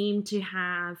does seem to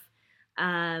have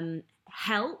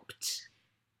helped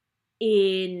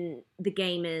in the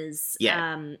gamers'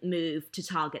 move to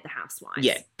target the housewives.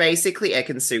 Yeah, basically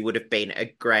Ekin-Su would have been a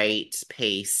great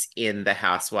piece in the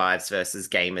housewives versus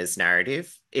gamers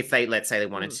narrative if they, let's say they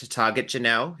wanted to target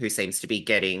Janelle, who seems to be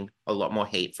getting a lot more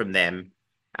heat from them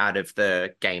out of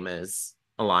the gamers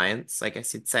alliance, I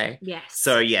guess you'd say. Yes.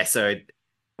 So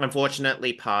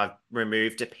unfortunately Parv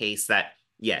removed a piece that,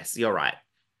 yes, you're right.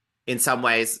 In some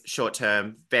ways, short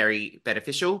term, very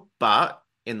beneficial, but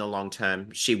in the long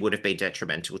term, she would have been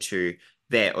detrimental to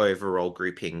their overall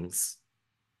groupings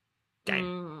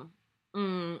game.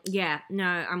 Yeah,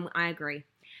 no, I agree.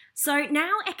 So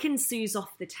now Ekin-Su's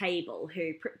off the table,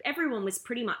 who everyone was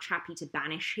pretty much happy to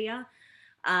banish here,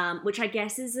 which I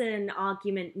guess is an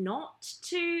argument not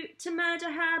to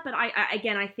murder her, but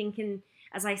I think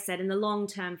as I said, in the long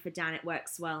term for Dan it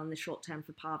works well, in the short term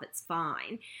for Parv it's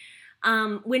fine.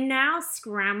 We're now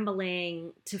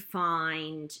scrambling to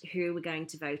find who we're going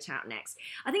to vote out next.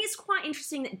 I think it's quite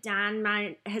interesting that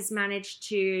Dan has managed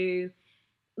to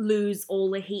lose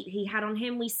all the heat he had on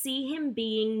him. We see him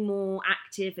being more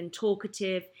active and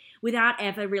talkative without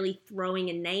ever really throwing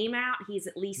a name out. He's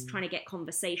at least trying to get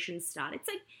conversations started.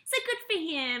 So good for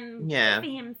him. Yeah. Good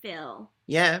for him, Phil.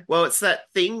 Yeah. Well, it's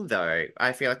that thing, though.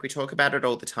 I feel like we talk about it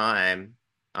all the time.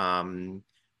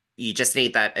 You just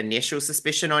need that initial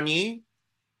suspicion on you,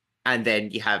 and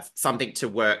then you have something to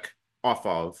work off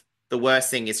of. The worst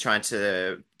thing is trying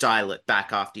to dial it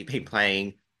back after you've been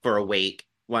playing for a week,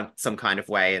 some kind of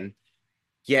way. And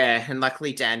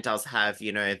luckily Dan does have,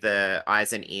 the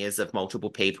eyes and ears of multiple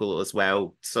people as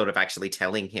well, sort of actually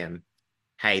telling him,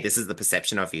 hey, this is the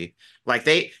perception of you.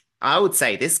 I would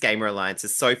say this Gamer Alliance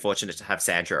is so fortunate to have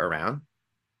Sandra around.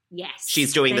 Yes.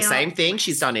 She's doing the same thing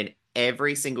she's done in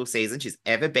every single season she's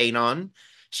ever been on.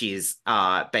 She's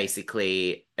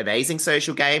basically amazing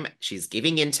social game. She's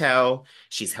giving intel.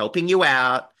 She's helping you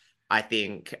out. I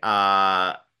think,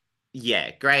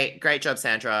 great job,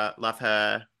 Sandra. Love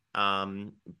her.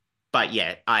 But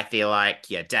I feel like,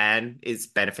 Dan is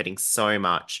benefiting so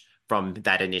much from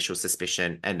that initial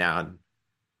suspicion and now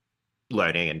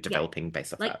learning and developing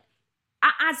based off that.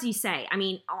 As you say, I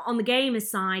mean, on the gamer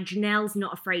side, Janelle's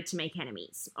not afraid to make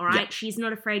enemies, all right? Yeah. She's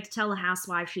not afraid to tell the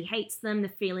housewives she hates them. The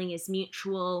feeling is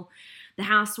mutual. The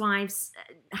housewives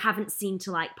haven't seemed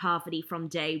to like Parvati from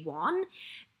day one.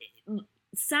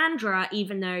 Sandra,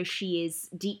 even though she is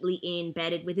deeply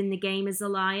embedded within the Gamers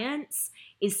Alliance,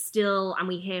 is still, and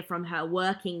we hear from her,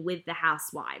 working with the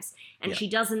housewives. And she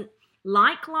doesn't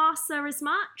like Larsa as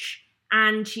much.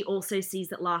 And she also sees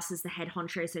that Larsa's the head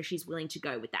honcho, so she's willing to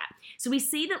go with that. So we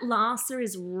see that Larsa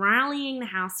is rallying the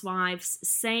housewives,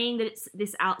 saying that it's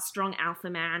this strong alpha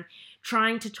man,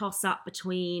 trying to toss up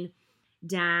between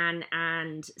Dan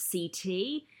and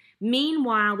CT.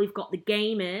 Meanwhile, we've got the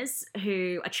gamers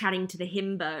who are chatting to the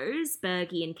himbos,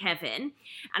 Bergie and Kevin.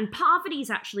 And Parvati's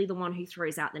actually the one who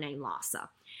throws out the name Larsa.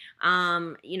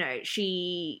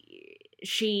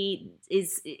 She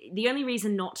is the only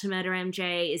reason not to murder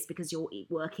MJ is because you're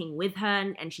working with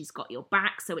her and she's got your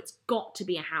back. So it's got to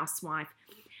be a housewife.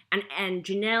 And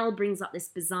Janelle brings up this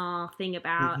bizarre thing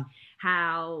about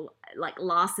how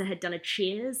Larsa had done a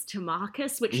cheers to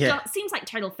Marcus, which seems like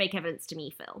total fake evidence to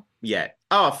me, Phil. Yeah.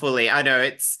 Oh, fully. I know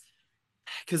it's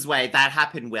because that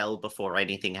happened well before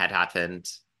anything had happened,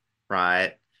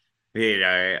 right?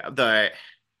 Yeah.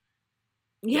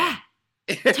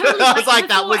 Totally. I was like,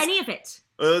 that was any of it.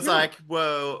 It was like,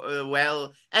 whoa,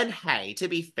 well, and hey, to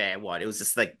be fair, it was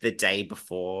just the day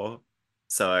before.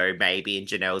 So maybe in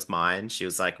Janelle's mind, she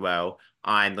was like, well,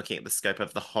 I'm looking at the scope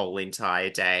of the whole entire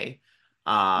day.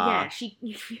 She.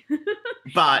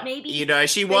 But,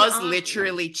 she was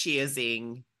literally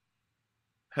cheersing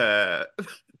her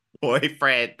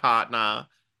boyfriend, partner,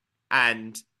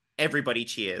 and everybody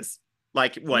cheers.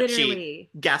 Literally.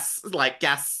 Gas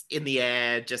in the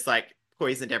air, just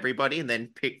poisoned everybody and then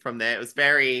picked from there. It was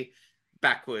very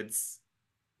backwards.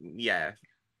 Yeah,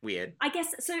 weird. I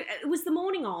guess, so it was the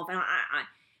morning of, and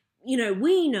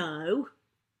we know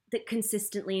that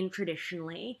consistently and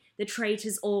traditionally, the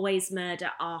traitors always murder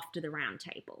after the round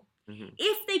table. Mm-hmm.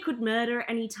 If they could murder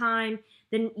any time,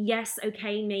 then yes,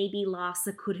 okay, maybe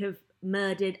Larsa could have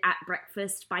murdered at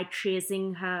breakfast by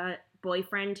cheersing her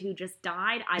boyfriend who just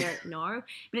died. I don't know.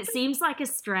 But it seems like a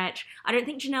stretch. I don't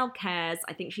think Janelle cares.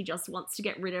 I think she just wants to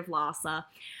get rid of Larsa.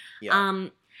 Yeah.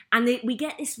 And we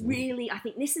get this really, I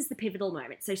think this is the pivotal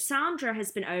moment. So Sandra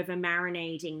has been over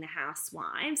marinading the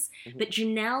housewives, Mhm. but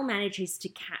Janelle manages to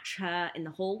catch her in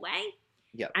the hallway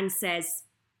Yeah. and says,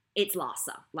 it's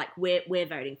Larsa. Like, we're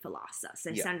voting for Larsa. So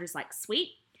Yeah. Sandra's like,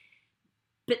 sweet.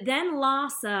 But then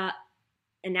Larsa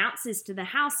announces to the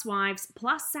housewives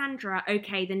plus Sandra,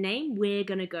 okay, the name we're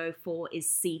going to go for is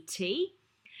CT.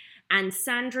 And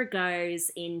Sandra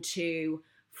goes into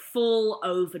full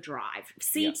overdrive.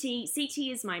 Yeah.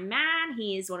 CT is my man.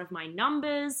 He is one of my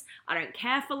numbers. I don't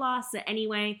care for Larsa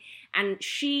anyway. And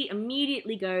she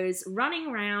immediately goes running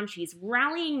around. She's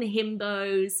rallying the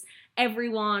himbos.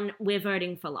 Everyone, we're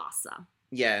voting for Larsa.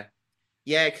 Yeah.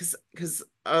 Yeah, because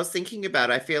I was thinking about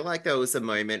I feel like there was a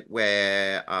moment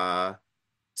where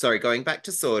sorry, going back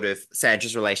to sort of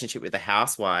Sandra's relationship with the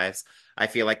housewives, I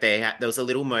feel like there was a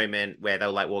little moment where they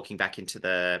were like walking back into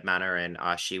the manor and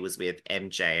she was with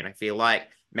MJ, and I feel like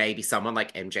maybe someone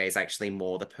like MJ is actually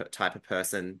more the type of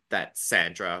person that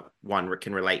Sandra one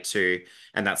can relate to,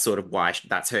 and that's sort of why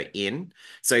that's her in.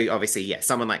 So obviously, yeah,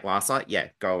 someone like Larsa, yeah,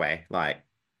 go away. Like,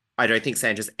 I don't think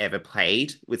Sandra's ever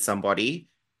played with somebody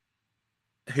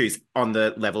who's on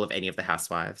the level of any of the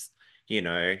housewives.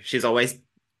 She's always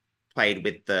played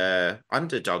with the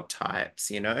underdog types,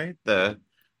 the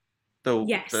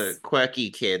Yes, quirky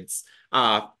kids.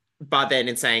 But then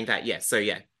in saying that, yes, so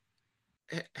yeah,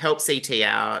 helps CT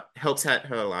out, helps out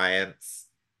her alliance.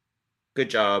 Good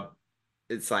job.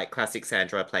 It's like classic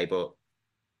Sandra playbook.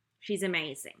 she's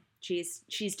amazing.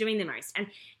 She's doing the most. And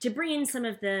to bring in some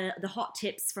of the hot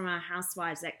tips from our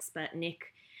housewives expert Nick,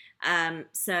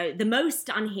 so the most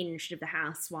unhinged of the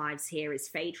housewives here is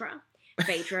Phaedra.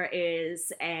 Phaedra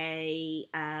is a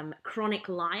chronic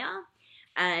liar,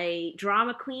 a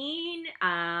drama queen.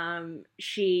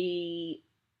 She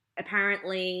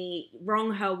apparently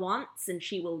wrong her once and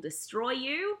she will destroy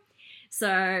you.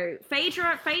 So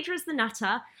Phaedra's the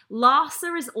nutter.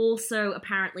 Larsa is also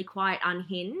apparently quite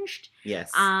unhinged.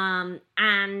 Yes.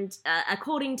 And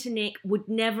according to Nick, would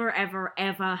never, ever,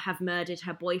 ever have murdered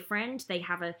her boyfriend. They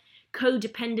have a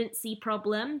codependency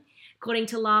problem. According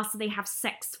to Larsa, they have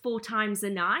sex 4 times a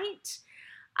night.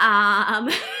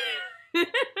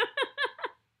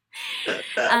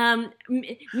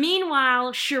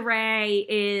 Meanwhile, Sheree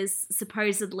is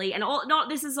supposedly, and not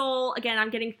this is all again. I'm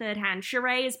getting third hand.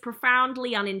 Sheree is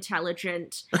profoundly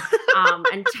unintelligent,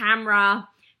 and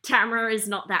Tamra is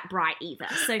not that bright either.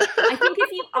 So I think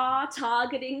if you are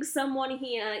targeting someone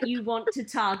here, you want to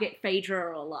target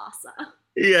Phaedra or Larsa.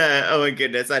 Yeah, oh my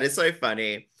goodness, that is so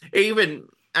funny. Even,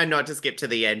 and not to skip to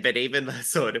the end, but even the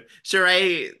sort of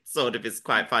Sheree sort of is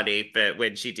quite funny, but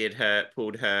when she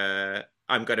pulled her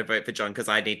I'm going to vote for John because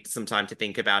I need some time to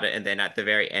think about it. And then at the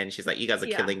very end, she's like, you guys are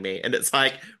killing me. And it's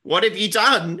like, what have you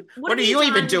done? What are you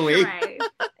even doing?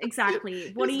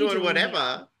 Exactly. What are you doing? Whatever.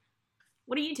 Here?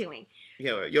 What are you doing?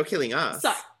 Yeah, you're killing us.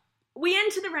 So we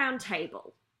enter the round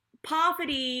table.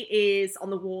 Parvati is on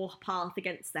the war path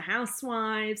against the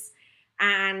housewives,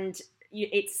 and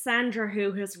it's Sandra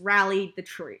who has rallied the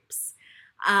troops.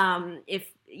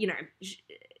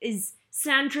 Is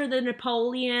Sandra the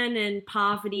Napoleon and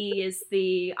Parvati is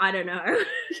the, I don't know.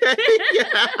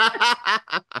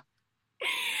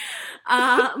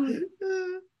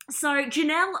 So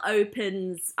Janelle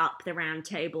opens up the round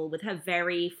table with her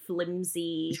very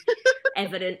flimsy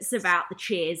evidence about the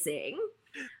cheersing.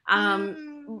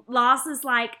 Lars is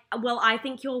like, well, I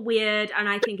think you're weird, and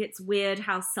I think it's weird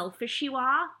how selfish you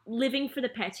are, living for the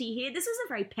petty here. This was a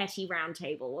very petty round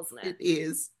table, wasn't it? It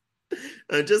is.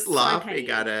 I'm just laughing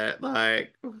at it.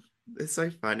 Like, it's so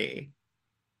funny.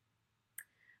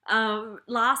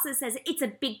 Larsa says, it's a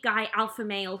big guy alpha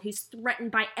male who's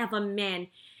threatened by other men.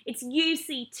 It's you,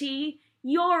 CT.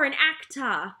 You're an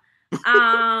actor.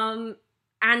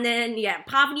 And then, yeah,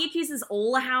 Parvati accuses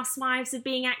all the housewives of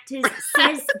being actors,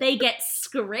 says they get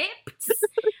scripts.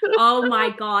 Oh my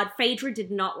God, Phaedra did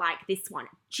not like this one.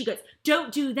 She goes,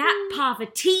 don't do that,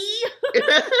 Parvati.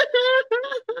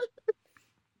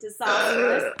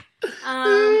 Disastrous.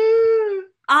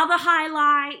 Other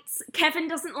highlights, Kevin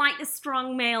doesn't like the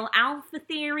strong male alpha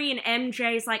theory, and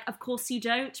MJ's like, of course you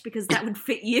don't, because that would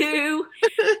fit you.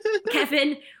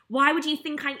 Kevin, why would you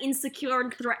think I'm insecure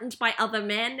and threatened by other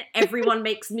men? Everyone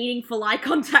makes meaningful eye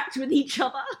contact with each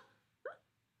other.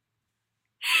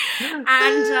 And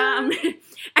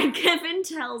Kevin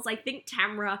tells, I think,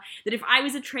 Tamra, that if I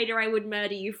was a traitor, I would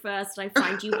murder you first. I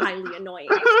find you highly annoying.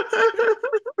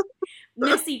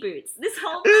 Messy boots. This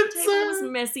whole table was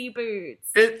messy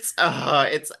boots. It's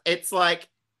like,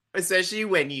 especially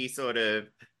when you sort of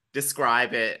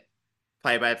describe it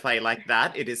play by play like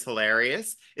that, it is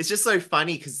hilarious. It's just so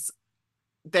funny because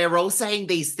they're all saying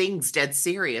these things dead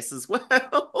serious as well. I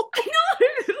know,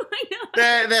 I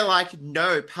know. They're like,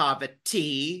 no,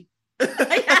 Parvati.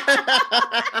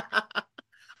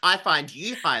 I find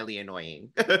you highly annoying.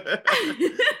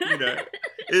 You know,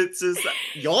 it's just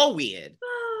you're weird.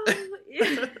 Oh,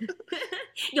 yeah.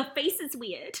 Your face is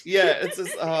weird. Yeah, it's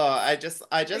just I just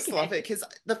love Okay. it because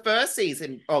the first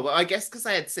season, oh well, I guess because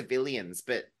I had civilians,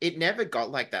 but it never got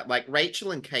like that. Like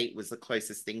Rachel and Kate was the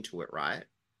closest thing to it, right?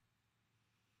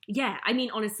 Yeah, I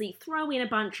mean, honestly, throw in a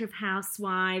bunch of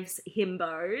housewives,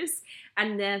 himbos,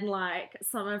 and then like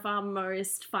some of our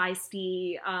most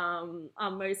feisty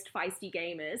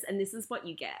gamers, and this is what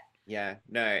you get. Yeah,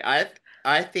 no,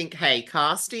 I think hey,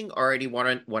 casting already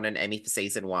won an Emmy for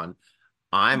season one.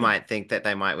 I Yeah, might think that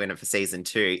they might win it for season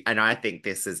two, and I think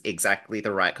this is exactly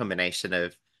the right combination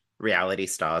of reality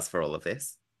stars for all of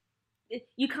this.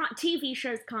 you can't. TV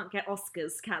shows can't get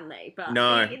Oscars, can they? But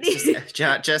No,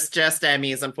 it's just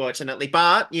Emmys, unfortunately.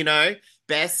 But you know,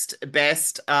 best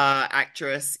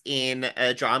actress in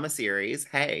a drama series.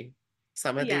 Hey,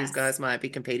 some of these yes, guys might be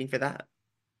competing for that.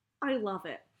 I love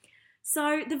it.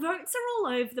 So the votes are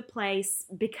all over the place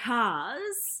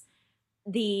because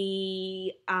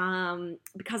the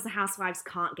housewives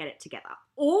can't get it together.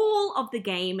 All of the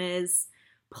gamers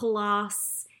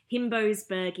plus Himbos,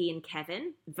 Bergie, and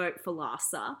Kevin vote for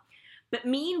Larsa. But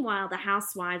meanwhile, the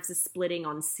housewives are splitting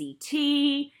on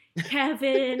CT,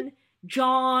 Kevin,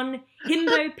 John,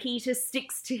 Himbo Peter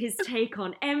sticks to his take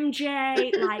on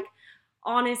MJ. Like,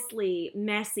 honestly,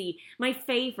 messy. My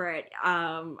favorite,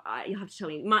 you have to tell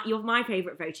me, my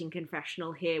favorite voting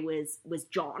confessional here was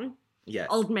John, Yes.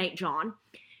 old mate John,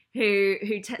 who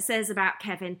says about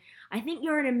Kevin, I think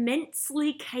you're an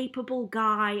immensely capable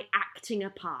guy acting a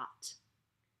part.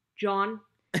 John,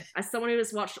 as someone who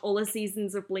has watched all the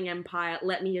seasons of Bling Empire,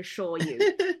 let me assure you,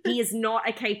 he is not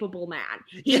a capable man.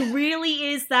 He Yeah.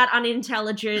 really is that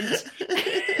unintelligent.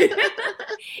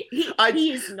 I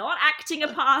he is not acting a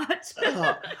part.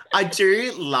 oh, I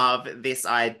do love this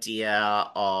idea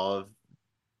of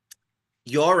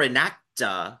you're an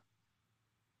actor.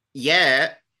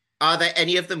 Yeah. Are they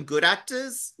any of them good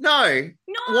actors? No.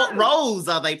 What No. roles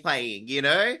are they playing? You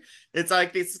know, it's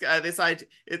like this idea.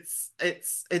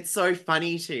 It's so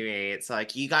funny to me. It's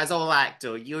like you guys all act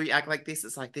or you act like this.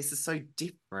 It's like this is so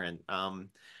different.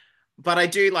 But I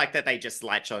do like that they just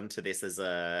latch on to this as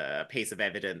a piece of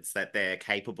evidence that they're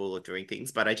capable of doing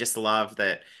things. But I just love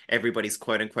that everybody's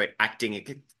quote unquote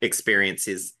acting experience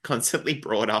is constantly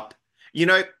brought up. You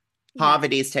know, Yeah.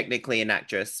 Harvard is technically an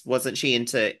actress. Wasn't she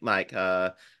into like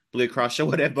Blue Crush or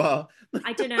whatever?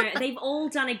 I don't know. They've all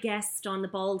done a guest on The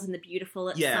Bold and the Beautiful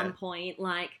at Yeah. some point.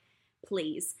 Like,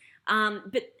 please. And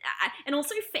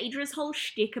also Phaedra's whole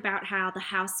shtick about how the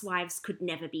housewives could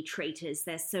never be traitors.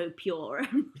 They're so pure.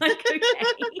 I'm like, okay.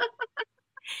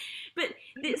 But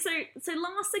so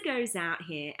Larsa goes out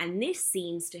here, and this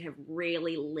seems to have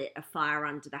really lit a fire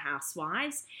under the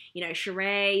housewives. You know,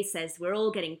 Sheree says we're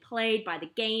all getting played by the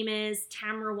gamers.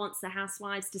 Tamara wants the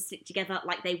housewives to stick together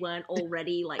like they weren't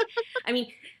already. Like, I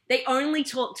mean, they only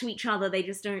talk to each other; they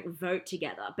just don't vote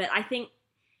together. But I think,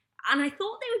 and I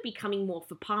thought they would be coming more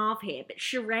for Parv here, but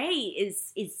Sheree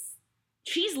is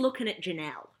she's looking at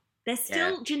Janelle. They're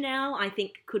Yeah. still Janelle. I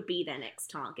think could be their next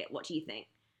target. What do you think?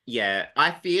 Yeah.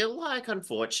 I feel like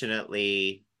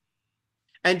unfortunately.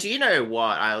 And do you know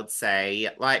what I would say?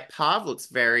 Like Parv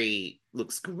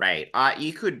looks great.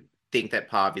 You could think that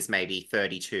Parv is maybe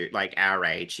 32, like our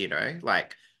age, you know?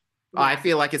 Like I Yeah,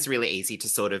 feel like it's really easy to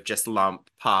sort of just lump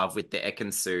Parv with the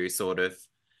Ekansu sort of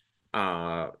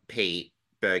Pete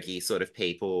Bergie sort of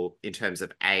people in terms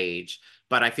of age.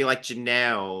 But I feel like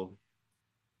Janelle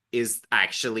is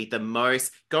actually the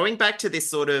most going back to this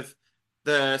sort of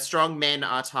the strong men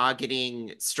are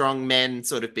targeting strong men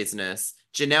sort of business.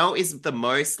 Janelle is the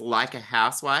most like a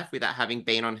housewife without having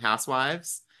been on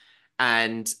Housewives.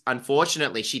 And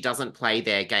unfortunately, she doesn't play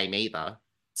their game either.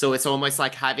 So it's almost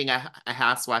like having a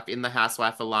housewife in the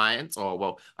Housewife Alliance, or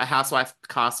well, a housewife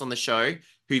cast on the show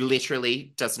who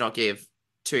literally does not give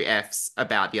two Fs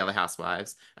about the other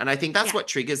housewives. And I think that's yeah. what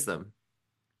triggers them.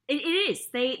 It is.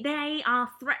 They are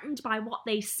threatened by what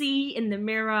they see in the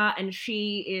mirror, and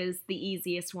she is the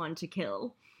easiest one to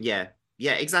kill. Yeah.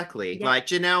 Yeah, exactly. Yeah, Like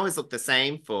Janelle has looked the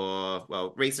same for,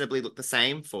 well, reasonably looked the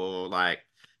same for like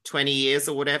 20 years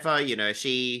or whatever. You know,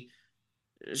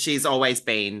 she's always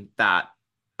been that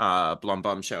blonde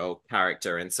bombshell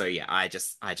character. And so yeah, I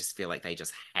just feel like they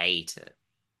just hate it.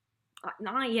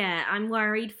 I'm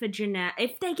worried for Jeanette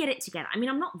if they get it together. I mean,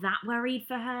 I'm not that worried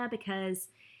for her because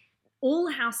all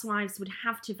housewives would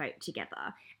have to vote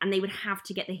together and they would have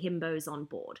to get the himbos on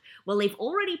board. Well, they've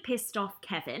already pissed off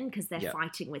Kevin because they're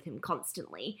fighting with him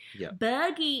constantly.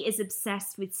 Bergie is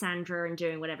obsessed with Sandra and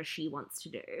doing whatever she wants to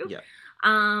do.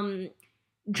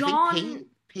 John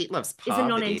Pete loves is a Parvati,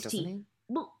 non-entity. doesn't he?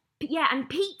 Well, yeah, and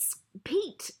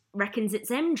Pete reckons it's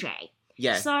MJ.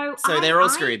 Yeah. So they're all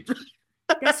screwed.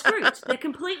 They're screwed. They're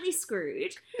completely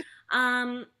screwed.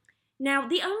 Now,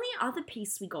 the only other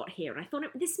piece we got here, and I thought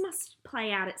this must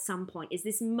play out at some point, is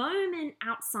this moment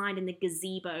outside in the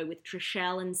gazebo with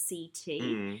Trishelle and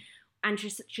CT. And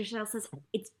Trishelle says,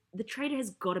 the traitor has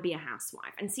got to be a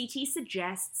housewife. And CT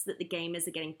suggests that the gamers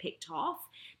are getting picked off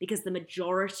because the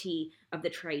majority of the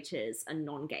traitors are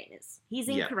non-gamers. He's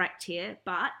incorrect here,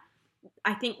 but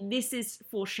I think this is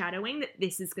foreshadowing that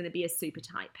this is going to be a super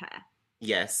tight pair.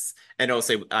 Yes. And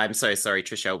also, I'm so sorry,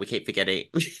 Trishelle, we keep forgetting.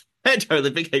 I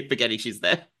totally keep forgetting she's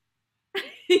there.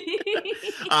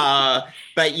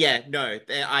 But yeah, no,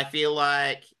 I feel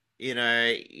like,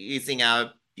 using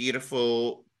our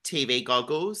beautiful TV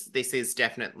goggles, this is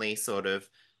definitely sort of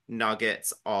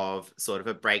nuggets of sort of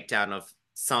a breakdown of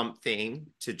something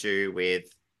to do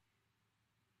with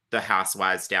the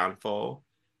housewives' downfall.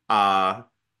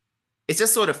 It's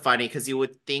just sort of funny because you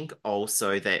would think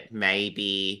also that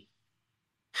maybe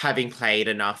having played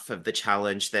enough of the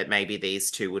challenge that maybe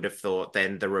these two would have thought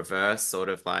then the reverse, sort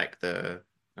of like I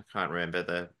can't remember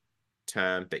the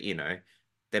term, but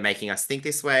they're making us think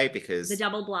this way because the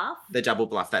double bluff. The double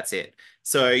bluff, that's it.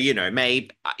 So,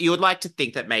 maybe you would like to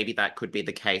think that maybe that could be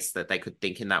the case, that they could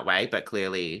think in that way, but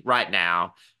clearly right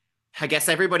now, I guess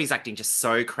everybody's acting just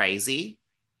so crazy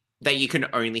that you can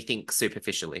only think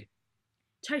superficially.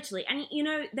 Totally. And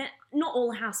that not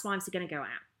all housewives are going to go out.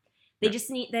 They're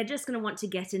just going to want to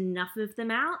get enough of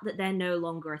them out that they're no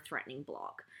longer a threatening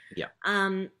block. Yeah.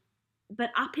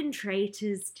 But up in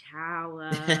Traitors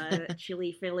Tower,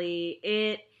 Chili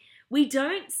Philly, we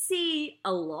don't see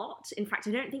a lot. In fact,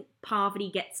 I don't think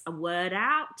Parvati gets a word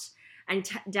out. And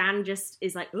Dan just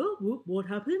is like, oh, what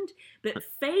happened? But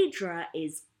Phaedra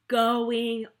is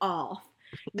going off.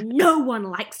 No one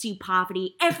likes you,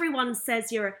 Parvati. Everyone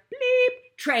says you're a bleep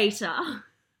traitor.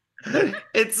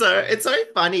 It's so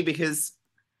funny because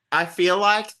I feel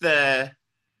like the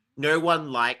no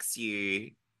one likes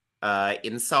you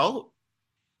insult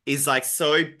is like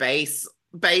so base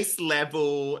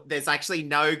level. There's actually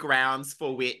no grounds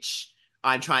for which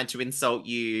I'm trying to insult.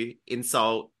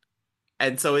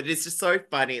 And so it is just so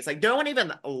funny. It's like no one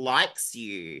even likes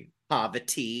you,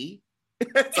 Parvati.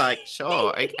 It's like,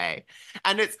 sure, okay.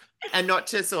 And not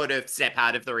to sort of step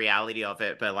out of the reality of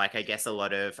it, but like I guess a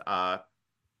lot of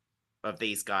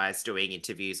these guys doing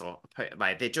interviews or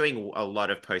like they're doing a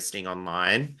lot of posting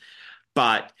online,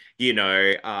 but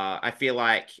I feel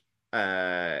like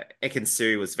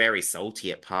Ekin-Su was very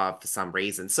salty at Parv for some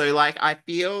reason. So like I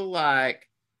feel like,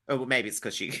 oh well, maybe it's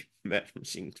because she murdered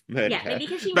her. Yeah, maybe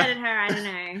because she murdered her. I don't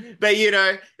know. But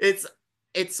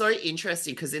it's so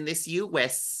interesting because in this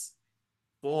US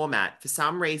format, for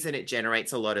some reason, it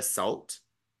generates a lot of salt.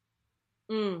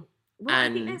 Well,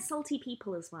 I think they're salty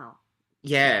people as well.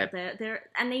 Yeah.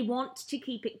 And they want to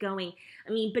keep it going.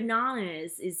 I mean,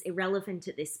 Bananas is irrelevant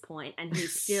at this point, and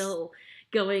he's still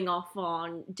going off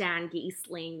on Dan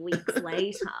Giesling weeks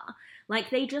later.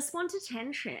 Like, they just want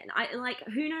attention.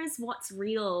 Who knows what's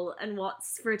real and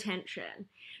what's for attention?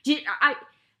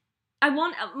 I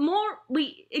want more.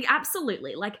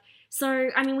 Absolutely. So,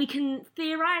 I mean, we can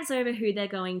theorize over who they're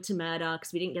going to murder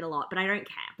because we didn't get a lot, but I don't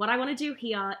care. What I want to do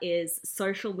here is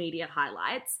social media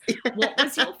highlights. What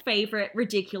was your favorite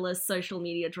ridiculous social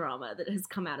media drama that has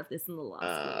come out of this in the last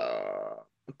week? Oh,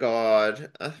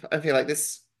 God. I feel like this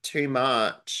is too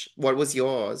much. What was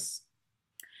yours?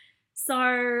 So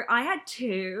I had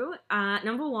two.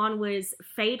 Number one was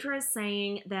Phaedra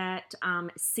saying that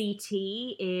CT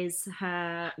is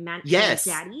her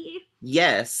daddy.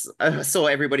 Yes. I saw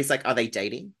everybody's like, are they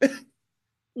dating?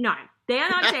 No, they are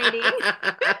not dating.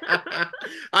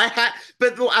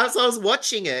 But as I was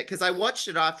watching it, because I watched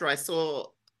it after I saw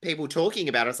people talking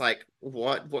about it, I was like,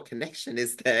 what connection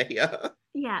is there here?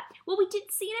 Yeah. Well, we did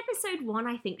see in episode 1,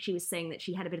 I think she was saying that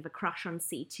she had a bit of a crush on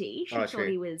CT. She thought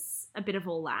he was a bit of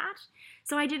all that.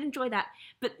 So I did enjoy that.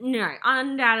 But no,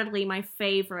 undoubtedly my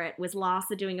favorite was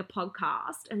Larsa doing a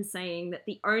podcast and saying that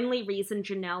the only reason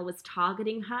Janelle was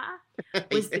targeting her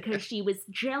was because she was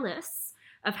jealous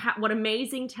of what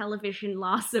amazing television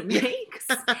Larsa makes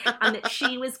and that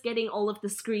she was getting all of the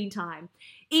screen time.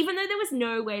 Even though there was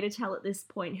no way to tell at this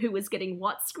point who was getting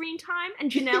what screen time,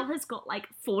 and Janelle has got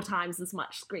 4 times as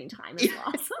much screen time as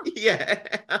Larsa. Yeah.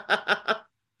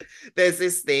 There's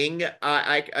this thing,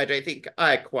 I don't think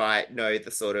I quite know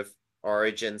the sort of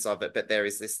origins of it, but there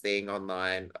is this thing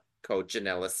online called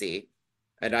Janelacy.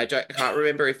 And can't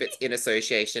remember if it's in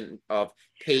association of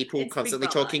people It's Big constantly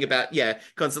Brother. talking about,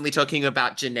 constantly talking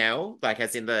about Janelle, like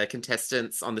as in the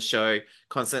contestants on the show,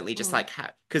 constantly just like,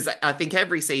 because I think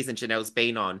every season Janelle's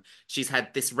been on, she's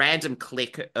had this random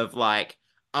clique of like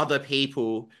other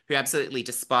people who absolutely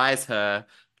despise her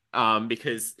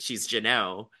because she's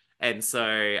Janelle. And so,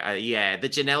 yeah, the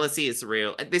Janelacy is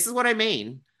real. This is what I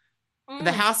mean. The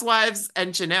Mm. Housewives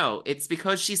and Janelle, it's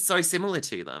because she's so similar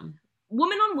to them.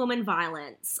 Woman on woman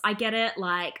violence. I get it.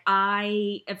 Like,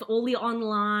 of all the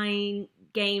online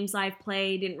games I've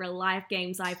played, in real life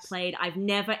games I've played, I've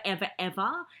never, ever,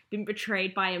 ever been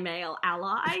betrayed by a male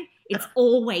ally. It's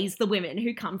always the women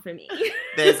who come for me.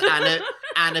 There's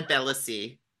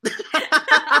Annabella-cy.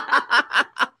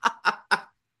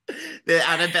 The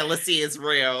Annabella-cy is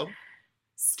real.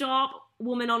 Stop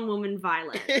woman on woman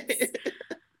violence.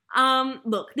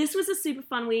 Look, this was a super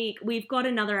fun week. We've got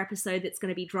another episode that's going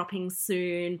to be dropping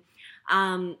soon.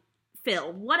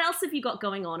 Phil, what else have you got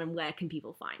going on and where can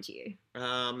people find you?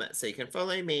 So you can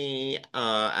follow me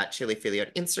at Chili Philly on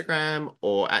Instagram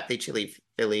or at the Chili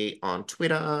Philly on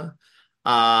Twitter.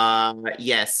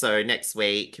 So next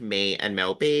week, me and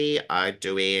Mel B are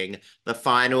doing the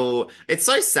final. It's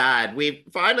so sad. We've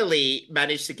finally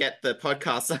managed to get the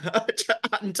podcast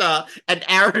under an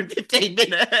hour and 15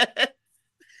 minutes.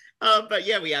 But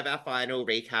yeah, we have our final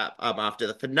recap after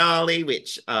the finale,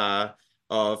 which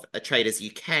of Traitors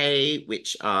UK,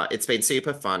 which it's been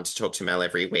super fun to talk to Mel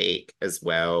every week as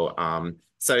well.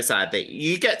 So sad that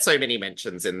you get so many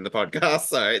mentions in the podcast,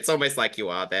 so it's almost like you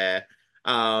are there.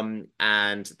 And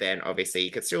then obviously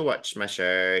you can still watch my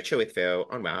show, Chill with Phil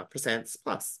on Wow Presents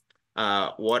Plus.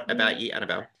 What about you,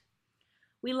 Annabelle?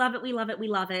 We love it, we love it, we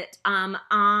love it.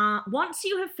 Once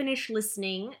you have finished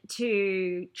listening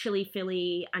to Chili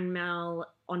Philly and Mel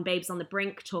on Babes on the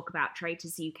Brink talk about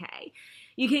Traitors UK,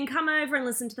 you can come over and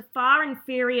listen to the far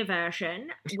inferior version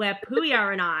where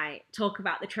Puya and I talk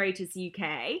about the Traitors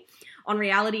UK on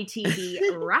reality TV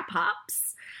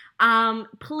wrap-ups.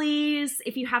 Please,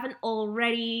 if you haven't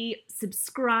already,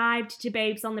 subscribed to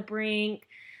Babes on the Brink,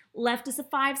 left us a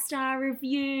 5-star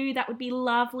review. That would be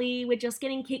lovely. We're just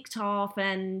getting kicked off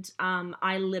and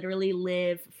I literally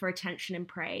live for attention and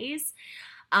praise.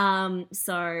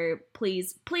 So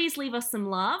please leave us some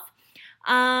love.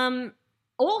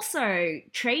 Also,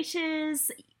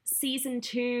 Traitors Season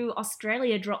 2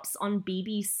 Australia drops on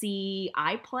BBC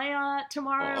iPlayer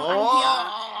tomorrow.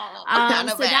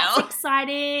 So that's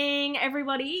exciting,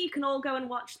 everybody. You can all go and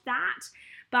watch that.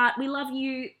 But we love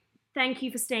you. Thank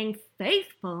you for staying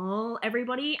faithful,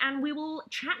 everybody, and we will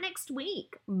chat next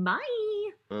week. Bye.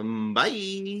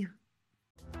 Bye.